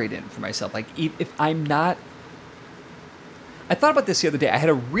operate in for myself. Like if I'm not, I thought about this the other day. I had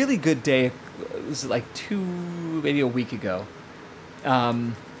a really good day. It was like maybe a week ago,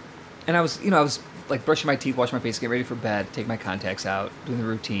 and I was like brushing my teeth, washing my face, getting ready for bed, taking my contacts out, doing the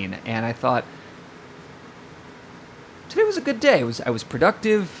routine, and I thought today was a good day. I was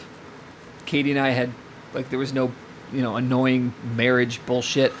productive. Katie and I had there was no annoying marriage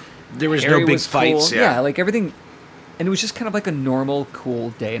bullshit. There was Harry no big was cool. fights. Yeah. Like everything, and it was just kind of like a normal, cool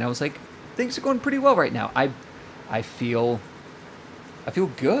day. And I was like, things are going pretty well right now. I feel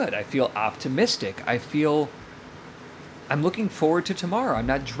good. I feel optimistic. I'm looking forward to tomorrow. I'm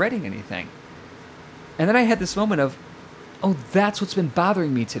not dreading anything. And then I had this moment of, oh, that's what's been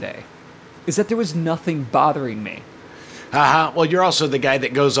bothering me today, is that there was nothing bothering me. Well, you're also the guy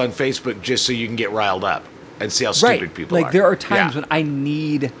that goes on Facebook just so you can get riled up and see how stupid people are. Like there are times Yeah. when I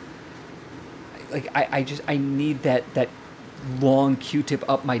need, I need that long Q-tip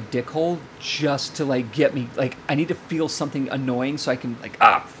up my dick hole just to get me. Like I need to feel something annoying so I can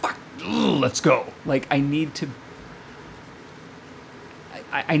fuck, let's go. Like I need to.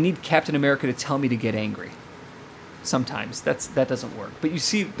 I need Captain America to tell me to get angry. Sometimes that doesn't work. But you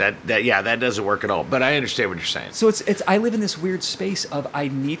see that doesn't work at all. But I understand what you're saying. So it's I live in this weird space of I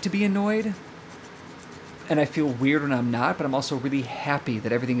need to be annoyed, and I feel weird when I'm not, but I'm also really happy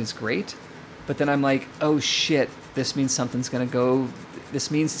that everything is great. But then I'm like, oh shit, this means something's gonna go.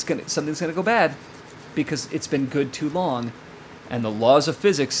 This means something's gonna go bad, because it's been good too long, and the laws of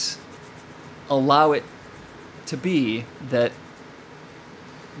physics allow it to be that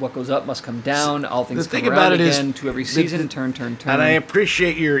what goes up must come down. All things come around again to every season. Turn. And I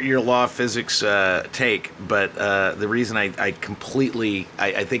appreciate your law of physics take, but the reason I completely,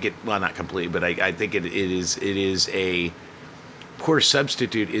 I think it, well, not completely, but I think it is a poor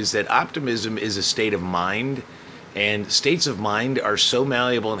substitute, is that optimism is a state of mind, and states of mind are so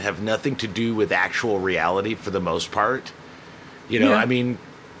malleable and have nothing to do with actual reality for the most part. Yeah. I mean,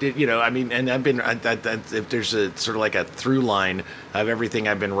 and I've been, if there's a sort of like a through line of everything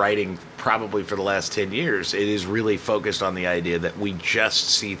I've been writing probably for the last 10 years, it is really focused on the idea that we just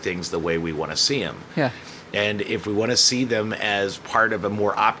see things the way we want to see them. Yeah. And if we want to see them as part of a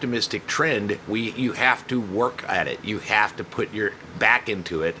more optimistic trend, you have to work at it. You have to put your back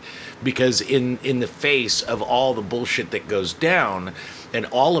into it, because in the face of all the bullshit that goes down and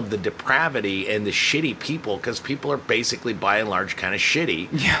all of the depravity and the shitty people, because people are basically by and large kind of shitty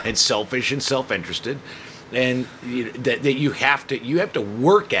and selfish and self-interested, and that you have to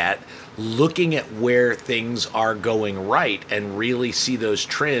work at looking at where things are going right and really see those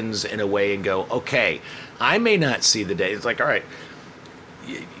trends in a way and go, okay, I may not see the day. It's like, all right,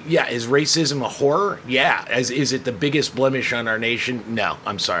 yeah, is racism a horror? Yeah. Is it the biggest blemish on our nation? No,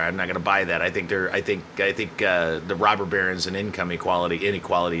 I'm sorry, I'm not going to buy that. I think the robber barons and income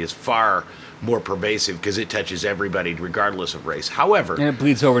inequality is far more pervasive because it touches everybody regardless of race. However, and it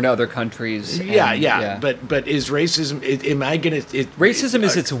bleeds over into other countries. Yeah. But is racism? Am I going to? Racism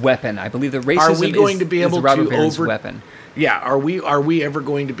is its weapon. I believe that racism are we going to be is able the robber to baron's over? weapon. Yeah. Are we ever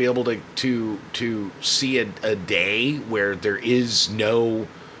going to be able to see a day where there is no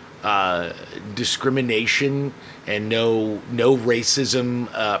discrimination and no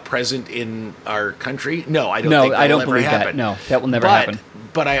racism present in our country? No, I don't think that will ever happen. That. No, that will never happen.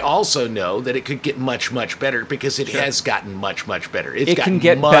 But I also know that it could get much, much better, because it has gotten much, much better. It can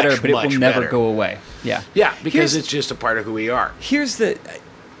get better, but it will never go away. Yeah. Yeah, because it's just a part of who we are. Here's the.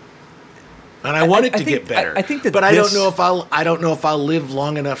 And I want it to get better. I think that, but I don't know if I'll live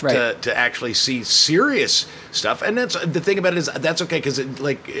long enough to actually see serious stuff. And that's the thing about it, is that's okay, because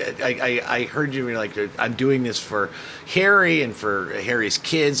I heard you like, I'm doing this for Harry and for Harry's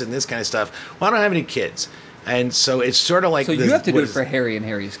kids and this kind of stuff. Well, I don't have any kids, And so it's sort of like... So you have to do it for Harry and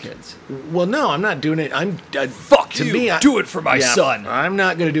Harry's kids. Well, no, I'm not doing it. Fuck to you. Do it for my son. I'm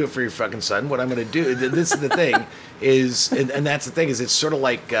not going to do it for your fucking son. What I'm going to do... This is the thing. And that's the thing, is it's sort of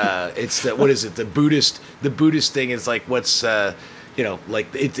like... it's the... What is it? The Buddhist thing is like what's... like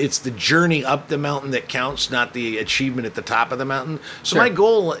it's the journey up the mountain that counts, not the achievement at the top of the mountain. So Sure.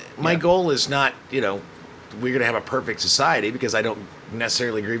 my goal is not, we're going to have a perfect society, because I don't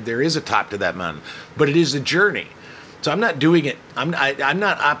necessarily agree there is a top to that mountain, but it is a journey. So I'm not doing it. I'm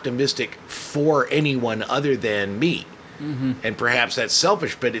not optimistic for anyone other than me. Mm-hmm. And perhaps that's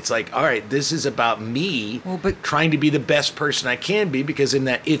selfish, but it's like, all right, this is about me trying to be the best person I can be, because in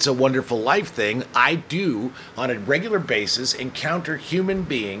that It's a Wonderful Life thing, I do on a regular basis encounter human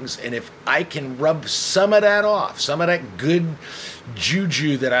beings, and if I can rub some of that off, some of that good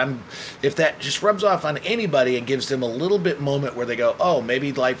juju if that just rubs off on anybody and gives them a little bit moment where they go, oh,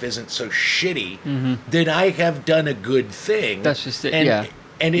 maybe life isn't so shitty, then I have done a good thing. That's just it. And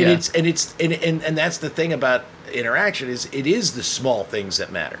that's the thing about interaction, is it is the small things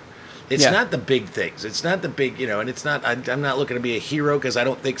that matter. It's not the big things. It's not the big, and it's not, I'm not looking to be a hero, because I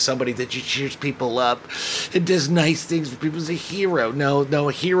don't think somebody that just cheers people up and does nice things for people is a hero. No,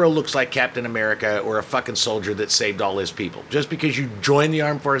 a hero looks like Captain America or a fucking soldier that saved all his people. Just because you join the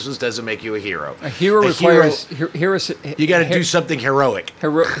armed forces doesn't make you a hero. A hero requires... You got to do something heroic.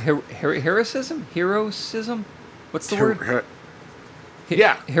 Heroism? What's the word?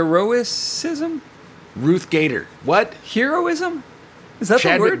 Heroicism? Ruth Gator. What? Heroism? Is that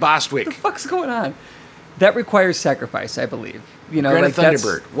Chadwick the word? Bostwick. What the fuck's going on? That requires sacrifice, I believe. Greta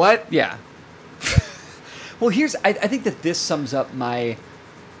Thunderbird. What? Yeah. Well, I think that this sums up my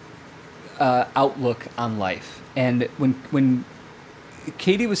outlook on life. And when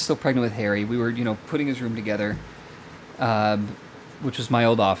Katie was still pregnant with Harry, we were, putting his room together, which was my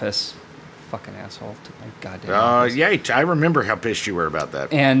old office. Fucking asshole. Took my goddamn office. Yeah, I remember how pissed you were about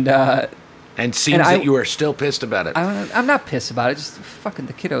that. And seems that you are still pissed about it. I'm not pissed about it. Just fucking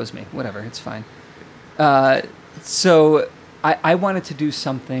the kid owes me. Whatever. It's fine. So I wanted to do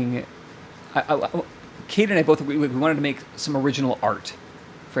something. Kate and I both we wanted to make some original art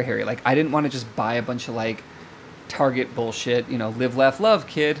for Harry. Like, I didn't want to just buy a bunch of like Target bullshit. Live, laugh, love,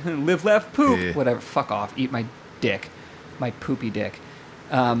 kid. Live, laugh, poop. Yeah. Whatever. Fuck off. Eat my dick. My poopy dick.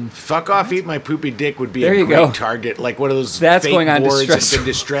 Fuck off, eat my poopy dick would be there a great go. Target. Like one of those that's fake going on boards distress. That's been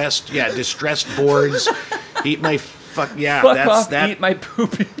distressed. Yeah, distressed boards. Eat my fuck. Yeah, fuck that's off, that. Eat my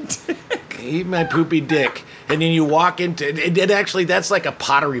poopy dick. Eat my poopy dick. And then you walk into it. Actually, that's like a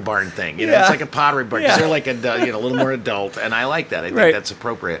Pottery Barn thing. It's like a Pottery Barn, because they're like a little more adult, and I like that. I think that's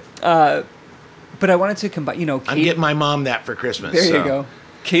appropriate. But I wanted to combine. I'm getting my mom that for Christmas. There you go.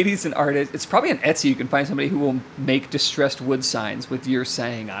 Katie's an artist. It's probably on Etsy. You can find somebody who will make distressed wood signs with your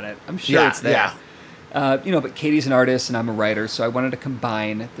saying on it. I'm sure it's there. Yeah. But Katie's an artist and I'm a writer, so I wanted to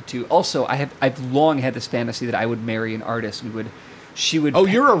combine the two. Also, I've long had this fantasy that I would marry an artist. She would. Oh,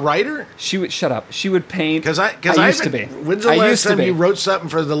 you're a writer? She would shut up. She would paint. Because I used to be. When's the last time you wrote something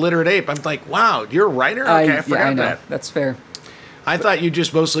for the Literate Ape? I'm like, wow, you're a writer? Okay, I forgot that. That's fair. I thought you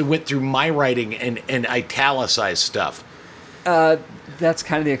just mostly went through my writing and italicized stuff. That's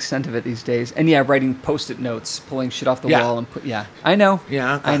kind of the extent of it these days. And writing Post-it notes, pulling shit off the wall and I know.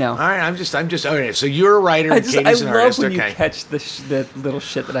 Yeah. I know. All right, I'm just okay. So you're a writer and Katie's an artist. I love when you catch the little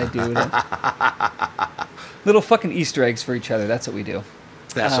shit that I do. Little fucking Easter eggs for each other. That's what we do.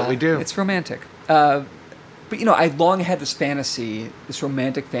 That's what we do. It's romantic. But I long had this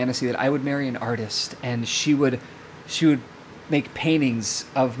romantic fantasy that I would marry an artist and she would make paintings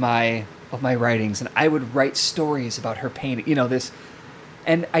of my writings, and I would write stories about her painting.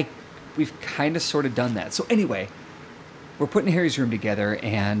 And we've kind of sort of done that. So anyway, we're putting Harry's room together,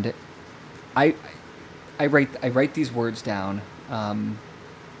 and I write these words down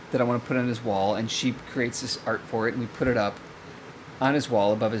that I want to put on his wall, and she creates this art for it, and we put it up on his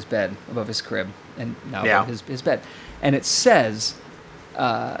wall above his bed, above his crib, and now above his bed. And it says,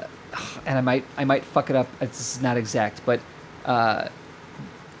 and I might fuck it up. This is not exact, but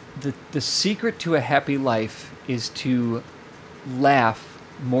the secret to a happy life is to laugh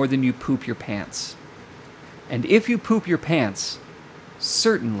more than you poop your pants. And if you poop your pants,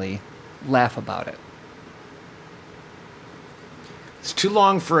 certainly laugh about it. It's too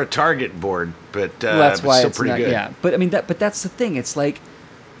long for a Target board, but that's why it's still pretty good. Yeah, but I mean but that's the thing. It's like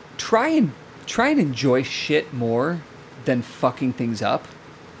try and enjoy shit more than fucking things up,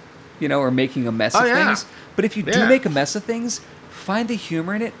 or making a mess of things. But if you do make a mess of things, find the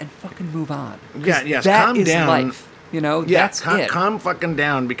humor in it and fucking move on. Yes, that calm is down. Life. That's it. Calm fucking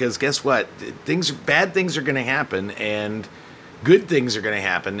down, because guess what? Bad things are going to happen, and good things are going to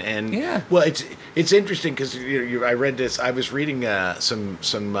happen. And well, it's interesting because I read this. I was reading some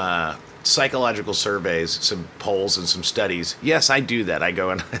psychological surveys, some polls, and some studies. Yes, I do that. I go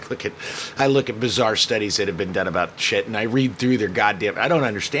and I look at bizarre studies that have been done about shit, and I read through their goddamn. I don't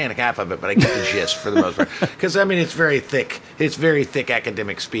understand half of it, but I get the gist for the most part. Because I mean, it's very thick. It's very thick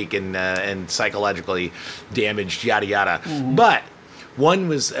academic speak and psychologically damaged, yada yada. Mm-hmm. But one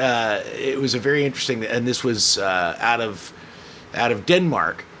was it was a very interesting, and this was out of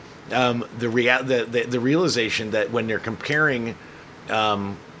Denmark. The realization that when they're comparing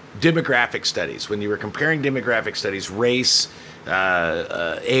demographic studies, when you were comparing demographic studies, race,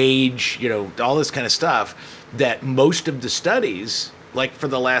 age, all this kind of stuff, that most of the studies, like for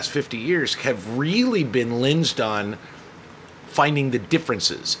the last 50 years, have really been lensed on finding the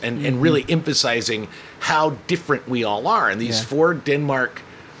differences and really emphasizing how different we all are. And these 4 Denmark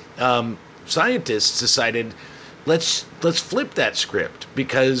scientists decided, let's flip that script,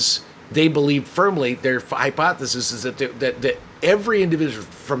 because they believe firmly, their hypothesis is that every individual,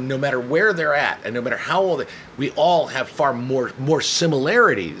 from no matter where they're at and no matter how old we all have far more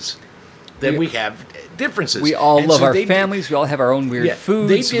similarities than we have differences. We all love our families. We all have our own weird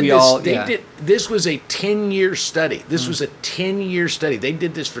foods. This was a 10-year study. This was a 10-year study. They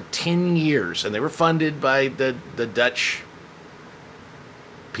did this for 10 years, and they were funded by the Dutch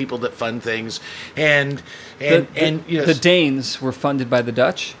people that fund things, and the Danes were funded by the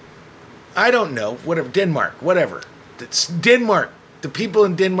Dutch. I don't know. Whatever. Denmark. Whatever. It's Denmark. The people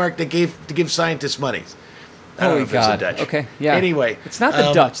in Denmark that give scientists money. I don't know if it's the Dutch. Okay. Yeah. Anyway, it's not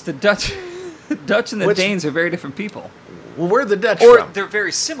the Dutch. The Dutch and the Danes are very different people. Well, where are the Dutch from? Or they're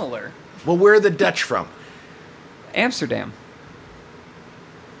very similar. Well, where are the Dutch from? Amsterdam.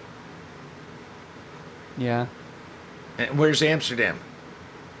 Yeah. And where's Amsterdam?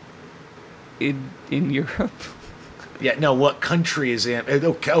 In Europe. Yeah, no, what country is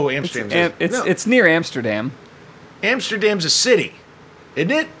Amsterdam? It's near Amsterdam. Amsterdam's a city,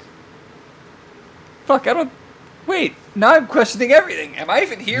 isn't it? Fuck, I don't... Wait, now I'm questioning everything. Am I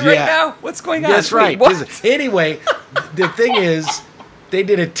even here right now? What's going on? That's right. Anyway, the thing is, they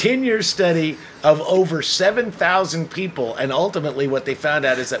did a 10-year study of over 7,000 people, and ultimately what they found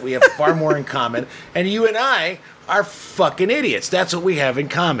out is that we have far more in common, and you and I are fucking idiots. That's what we have in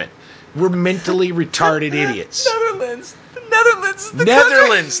common. We're mentally retarded idiots. Netherlands. The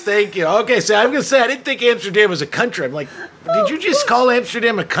Netherlands, thank you. Okay, so I'm going to say, I didn't think Amsterdam was a country. I'm like, did you just call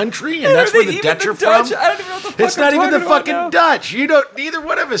Amsterdam a country? And that's where the Dutch are from? I don't even know what the fuck It's not even the fucking now. Dutch. You don't, neither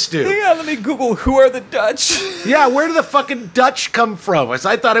one of us do. Yeah, let me Google, who are the Dutch? Yeah, where do the fucking Dutch come from? I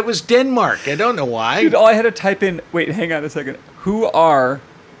thought it was Denmark. I don't know why. Dude, all I had to type in, wait, hang on a second. Who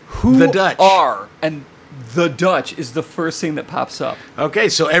the Dutch are, and the Dutch is the first thing that pops up. Okay,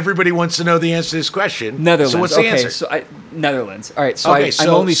 so everybody wants to know the answer to this question. Netherlands. So what's the answer? Netherlands. All right, so I'm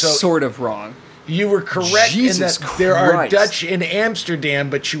only sort of wrong. You were correct Jesus in that there are Christ. Dutch in Amsterdam,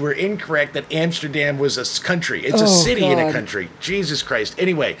 but you were incorrect that Amsterdam was a country. It's a city in a country. Jesus Christ.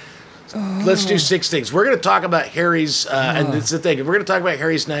 Anyway, let's do 6 things. We're going to talk about Harry's, and it's the thing, we're going to talk about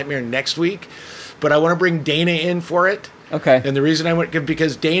Harry's nightmare next week, but I want to bring Dana in for it. Okay. And the reason I went,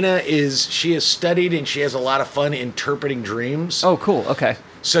 because Dana she has studied and she has a lot of fun interpreting dreams. Oh, cool. Okay.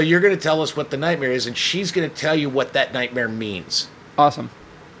 So you're going to tell us what the nightmare is, and she's going to tell you what that nightmare means. Awesome.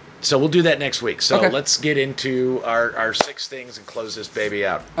 So we'll do that next week. So let's get into our 6 things and close this baby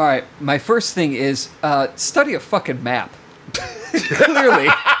out. All right. My first thing is study a fucking map. Clearly.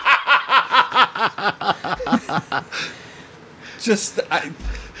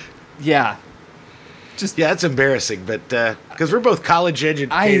 Yeah, it's embarrassing, but because we're both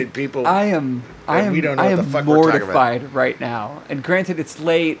college-educated people, we don't know what the fuck we're talking about. Mortified right now. And granted, it's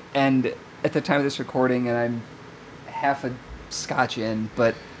late, and at the time of this recording, and I'm half a scotch in,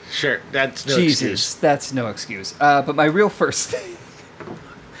 but sure, that's no Jesus, excuse. That's no excuse. But my real first thing,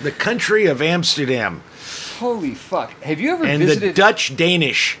 the country of Amsterdam. Holy fuck! Have you ever visited the Dutch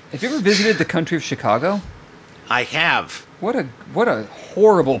Danish? Have you ever visited the country of Chicago? I have. What a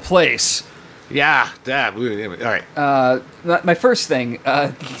horrible place. Yeah, all right. My first thing.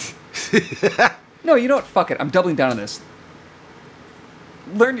 No, you know what? Fuck it. I'm doubling down on this.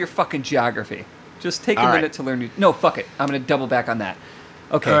 Learn your fucking geography. Just take a minute to learn. No, fuck it. I'm going to double back on that.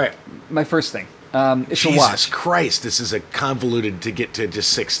 Okay. All right. My first thing. It's a watch. Jesus Christ, this is a convoluted to get to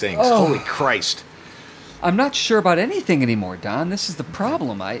just 6 things. Oh. Holy Christ. I'm not sure about anything anymore, Don. This is the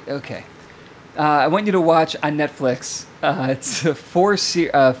problem. Okay. I want you to watch on Netflix. It's a 4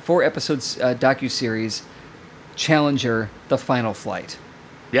 episodes docuseries, Challenger: The Final Flight.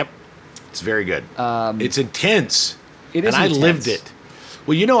 Yep, it's very good. It's intense. It is, and I lived it.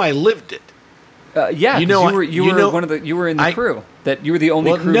 Well, I lived it. Yeah, You 'cause know, you were one of the you were in the crew that you were the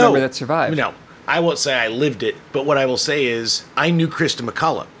only crew member that survived. No, I won't say I lived it, but what I will say is I knew Krista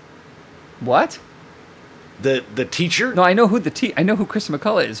McCullough, What? the teacher. No, I know who I know who Krista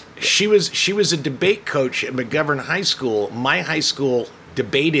McCullough is. She was a debate coach at McGovern High School. My high school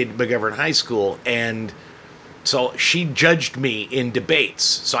debated McGovern High School, and so she judged me in debates.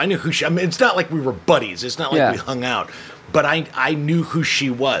 So I knew who she. I mean, it's not like we were buddies. It's not like we hung out. But I knew who she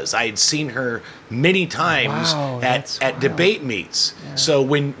was. I had seen her many times at debate meets. Yeah. So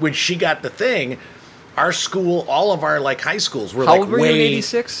when she got the thing, our school, all of our like high schools were How like old were you in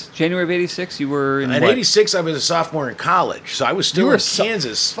 '86? January of '86. You were in '86. I was a sophomore in college, so I was still in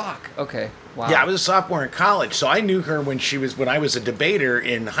Kansas. Fuck. Okay. Wow. Yeah, I was a sophomore in college, so I knew her when I was a debater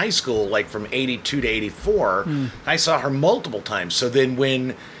in high school, like from '82 to '84. I saw her multiple times. So then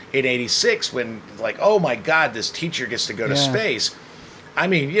when in '86, when like, oh my God, this teacher gets to go to space. I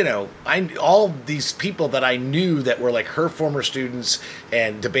mean, you know, all these people that I knew that were like her former students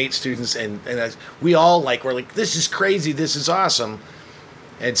and debate students, and we all like were like, this is crazy, this is awesome.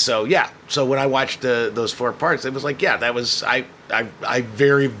 And so so when I watched those 4 parts, it was like, that was I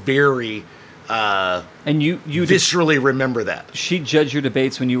very, very and you viscerally remember that. She judged your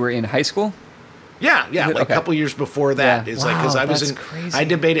debates when you were in high school? Yeah, like a couple years before that. Yeah. It's like because I was crazy. I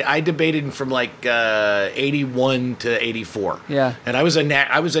debated from like 81 to 84. Yeah, and I was a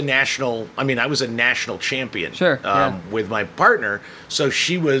national champion. Sure. With my partner. So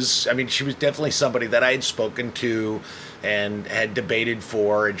she was definitely somebody that I had spoken to and had debated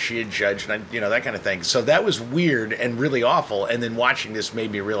for, and she had judged, and that kind of thing. So that was weird and really awful. And then watching this made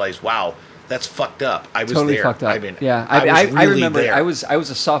me realize, wow, that's fucked up. I was totally there. Fucked up. I mean, yeah, I remember. There. I was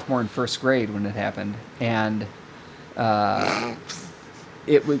a sophomore in first grade when it happened, and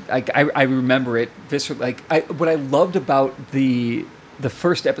it was I remember it viscerally. Like what I loved about the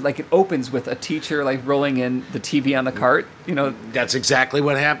first episode, like it opens with a teacher like rolling in the TV on the cart. That's exactly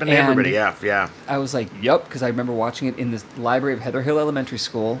what happened to everybody. Yeah. I was like, yep, because I remember watching it in the library of Heather Hill Elementary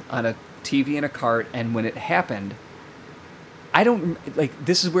School on a TV in a cart, and when it happened. I don't,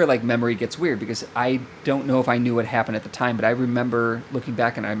 this is where, memory gets weird, because I don't know if I knew what happened at the time, but I remember looking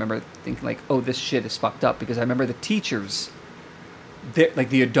back and I remember thinking, oh, this shit is fucked up, because I remember the teachers,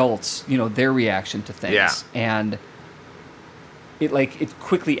 the adults, their reaction to things. Yeah. And it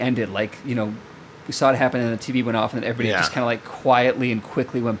quickly ended, we saw it happen and the TV went off and then everybody just kind of, quietly and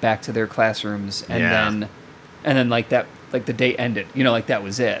quickly went back to their classrooms, and then the day ended, that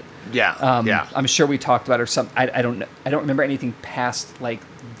was it. Yeah. I'm sure we talked about it or something. I don't know. I don't remember anything past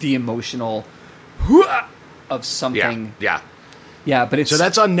the emotional of something. Yeah, but it's so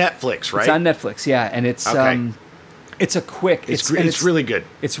that's on Netflix, right? It's on Netflix, yeah, and it's it's a quick. It's really good.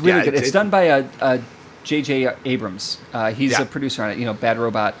 It's really good. It's done by J.J. Abrams. He's a producer on it. Bad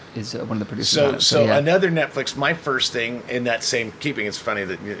Robot is one of the producers on it. So another Netflix. My first thing in that same keeping. It's funny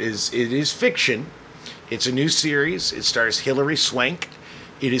that it is fiction. It's a new series. It stars Hilary Swank.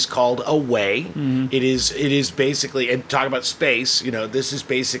 It is called Away. Mm-hmm. It is basically, and talk about space, this is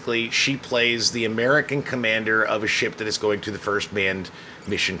basically, she plays the American commander of a ship that is going to the first manned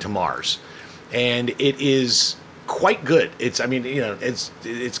mission to Mars. And it is quite good. It's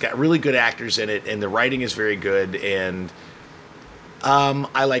got really good actors in it, and the writing is very good, and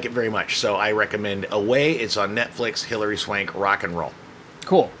I like it very much. So I recommend Away. It's on Netflix. Hilary Swank, rock and roll.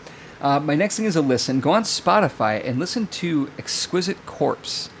 Cool. My next thing is a listen. Go on Spotify and listen to Exquisite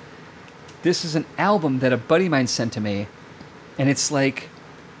Corpse. This is an album that a buddy of mine sent to me, and it's like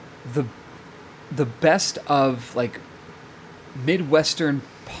the best of Midwestern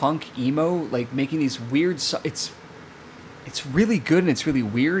punk emo, making these weird. It's really good and it's really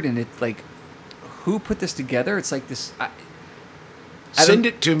weird, and it's who put this together? It's this. Send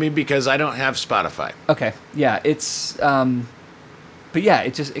it to me because I don't have Spotify. Okay, yeah, it's. But yeah,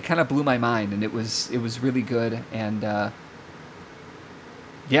 it kind of blew my mind, and it was really good, and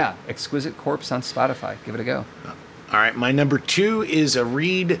Exquisite Corpse on Spotify. Give it a go. All right, my number 2 is a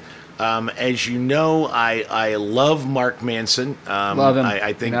read. As you know, I love Mark Manson. Love him.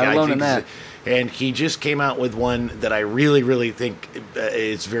 I think You're not alone in that. And he just came out with one that I really, really think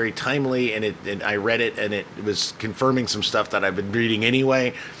is very timely, and I read it, and it was confirming some stuff that I've been reading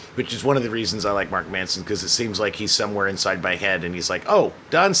anyway. Which is one of the reasons I like Mark Manson, because it seems like he's somewhere inside my head and he's like, oh,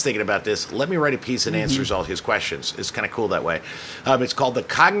 Don's thinking about this. Let me write a piece that answers all his questions. It's kind of cool that way. It's called The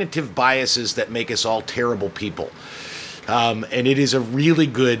Cognitive Biases That Make Us All Terrible People. And it is a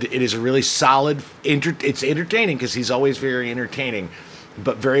really solid, it's entertaining because he's always very entertaining,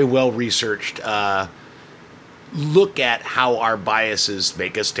 but very well researched. Look at how our biases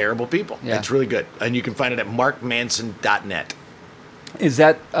make us terrible people. Yeah. It's really good. And you can find it at markmanson.net. Is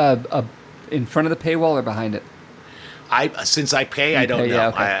that in front of the paywall or behind it? Since I pay, I don't know. Yeah,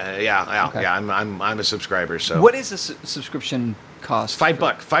 okay. Okay. Yeah. I'm a subscriber. So what is a subscription cost?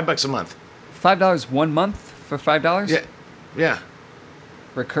 $5 a month. $5 1 month for $5? Yeah.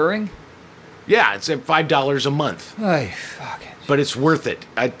 Recurring? Yeah, it's at $5 a month. Ay, fuck it. But it's worth it.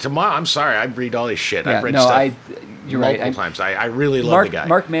 Tomorrow, I'm sorry, I read all this shit. Yeah, I've read stuff you're multiple right. times. I really love the guy.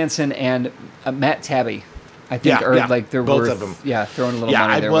 Mark Manson and Matt Tabby, I think, are like they're both worth, of them. Yeah, throwing a little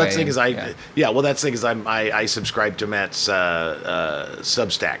money their way. That's the thing is I subscribe to Matt's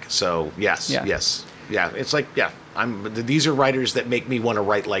Substack. So yes. It's like these are writers that make me want to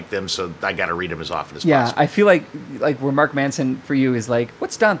write like them. So I got to read them as often as possible. I feel like where Mark Manson for you is like,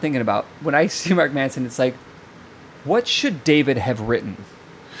 what's Don thinking about? When I see Mark Manson, it's like, what should David have written?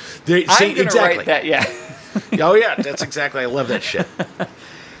 I'm gonna write that. Yeah. Oh yeah, that's exactly. I love that shit.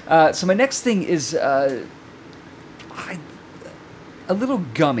 So my next thing is a little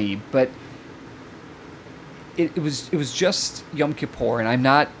gummy, but it was just Yom Kippur, and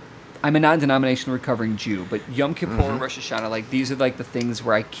I'm a non-denominational recovering Jew, but Yom Kippur and Rosh Hashanah, like these are like the things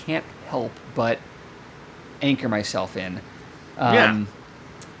where I can't help but anchor myself in.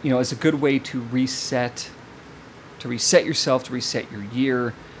 It's a good way to reset yourself, to reset your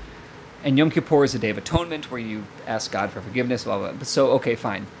year. And Yom Kippur is a day of atonement where you ask God for forgiveness, blah, blah, blah. So, okay,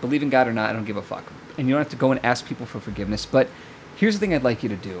 fine. Believe in God or not, I don't give a fuck. And you don't have to go and ask people for forgiveness. But here's the thing I'd like you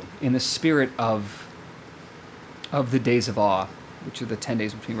to do. In the spirit of the days of awe, which are the 10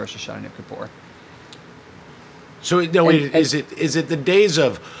 days between Rosh Hashanah and Yom Kippur. So, is it the days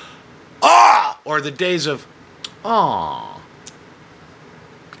of awe or the days of aw?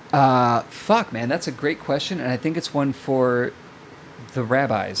 Fuck, man, that's a great question. And I think it's one for the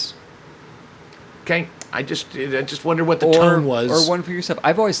rabbis. Okay, I just wonder what the tone was. Or one for yourself.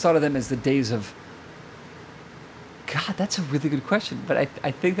 I've always thought of them as the days of... God, that's a really good question. But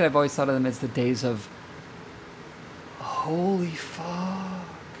I think that I've always thought of them as the days of... Holy fuck.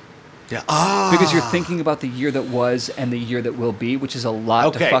 Yeah. Because you're thinking about the year that was and the year that will be, which is a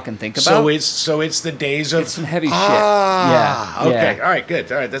lot to fucking think about. So it's the days of... It's some heavy shit. Yeah. Okay, all right,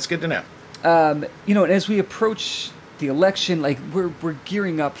 good. All right, that's good to know. And as we approach the election, like we're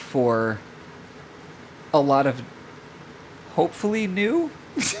gearing up for a lot of hopefully new,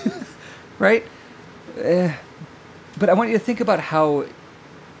 right? But I want you to think about how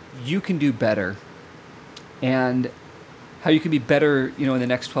you can do better and how you can be better, in the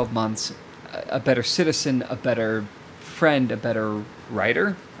next 12 months, a better citizen, a better friend, a better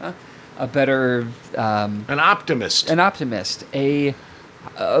writer, a better... an optimist, a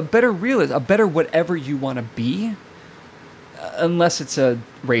better realist, a better whatever you want to be, unless it's a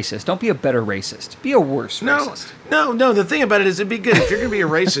racist. Don't be a better racist. Be a worse racist. No. The thing about it is it'd be good. If you're going to be a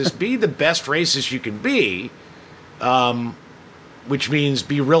racist, be the best racist you can be, which means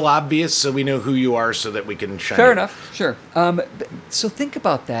be real obvious so we know who you are so that we can shine. Fair enough. Sure. So think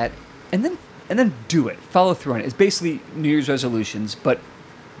about that and then do it. Follow through on it. It's basically New Year's resolutions, but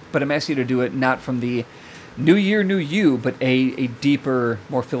I'm asking you to do it not from the New Year, New You, but a deeper,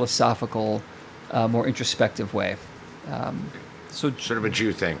 more philosophical, more introspective way. So sort of a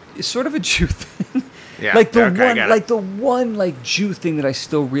Jew thing. It's sort of a Jew thing. Yeah. the one Jew thing that I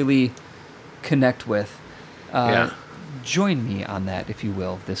still really connect with. Join me on that, if you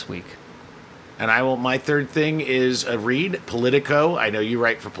will, this week. And my third thing is a read, Politico. I know you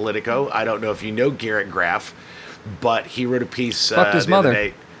write for Politico. I don't know if you know Garrett Graff, but he wrote a piece Fucked his mother. other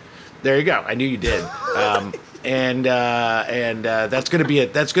day. There you go. I knew you did. And that's gonna be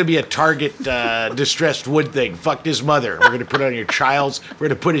a Target distressed wood thing. Fucked his mother. We're gonna put it on your child's. We're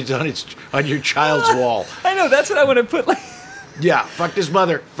gonna put it on your child's wall. I know. That's what I want to put. Yeah, fucked his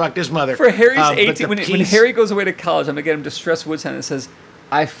mother. For Harry's 18. When Harry goes away to college, I'm gonna get him distressed wood sign that says,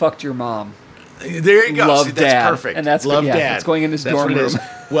 "I fucked your mom." There you go. Love See, Dad. that's perfect. And that's Love Dad. It's going in his dorm room.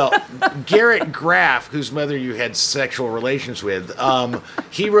 Well, Garrett Graff, whose mother you had sexual relations with,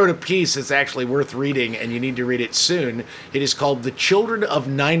 he wrote a piece that's actually worth reading, and you need to read it soon. It is called "The Children of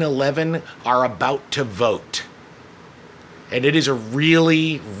 9/11 Are About to Vote." And it is a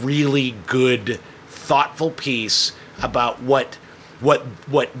really, really good, thoughtful piece about what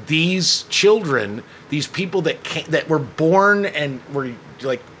these children, these people that were born and were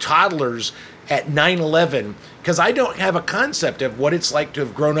like toddlers at 9/11, because I don't have a concept of what it's like to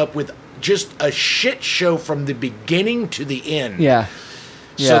have grown up with just a shit show from the beginning to the end. Yeah.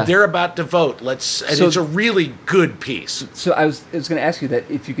 So they're about to vote. It's a really good piece. So I was going to ask you that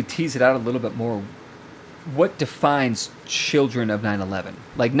if you could tease it out a little bit more. What defines children of 9/11?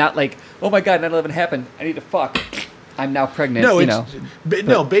 Like, not like, oh my God, 9/11 happened, I need to fuck. I'm now pregnant. Children of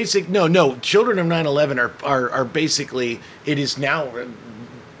 9/11 are basically, it is now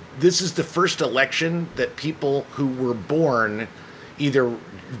this is the first election that people who were born either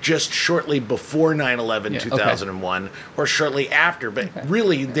just shortly before 9/11, 2001, or shortly after, but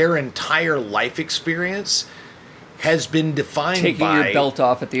really their entire life experience has been defined Taking by your belt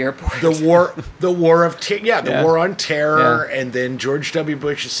off at the airport. the war war on terror, and then George W.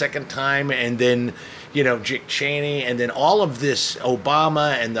 Bush's second time, and then Dick Cheney, and then all of this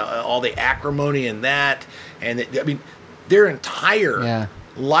Obama and all the acrimony and that, and their entire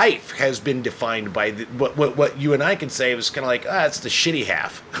life has been defined by what you and I can say was kind of like, it's the shitty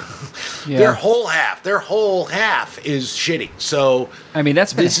half. Their whole half is shitty. So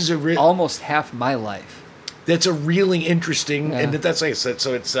that's been almost half my life. That's a really interesting, and that's like I said.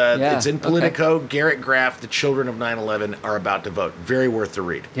 So it's in Politico. Okay. Garrett Graff, The Children of 9/11 are about to vote. Very worth the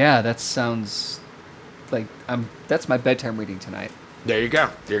read. Yeah, that sounds like that's my bedtime reading tonight. There you go.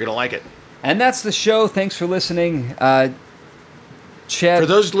 You're gonna like it. And that's the show. Thanks for listening, Chad. For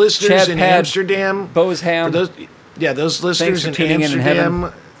those listeners in Amsterdam, Bosham. Those listeners in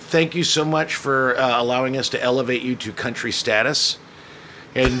Amsterdam, thank you so much for allowing us to elevate you to country status.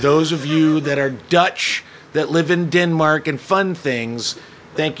 And those of you that are Dutch, that live in Denmark and fun things,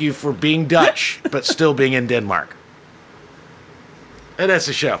 thank you for being Dutch, but still being in Denmark. And that's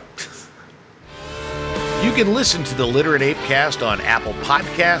the show. You can listen to the Literate ApeCast on Apple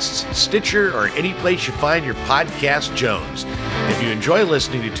Podcasts, Stitcher, or any place you find your podcast Jones. If you enjoy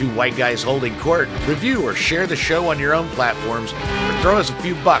listening to two white guys holding court, review or share the show on your own platforms, or throw us a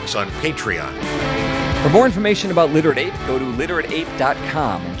few bucks on Patreon. For more information about Literate Ape, go to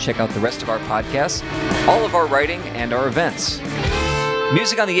literateape.com and check out the rest of our podcasts, all of our writing, and our events.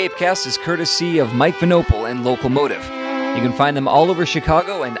 Music on the ApeCast is courtesy of Mike Vinopal and Locomotive. You can find them all over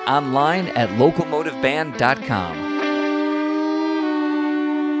Chicago and online at locomotiveband.com.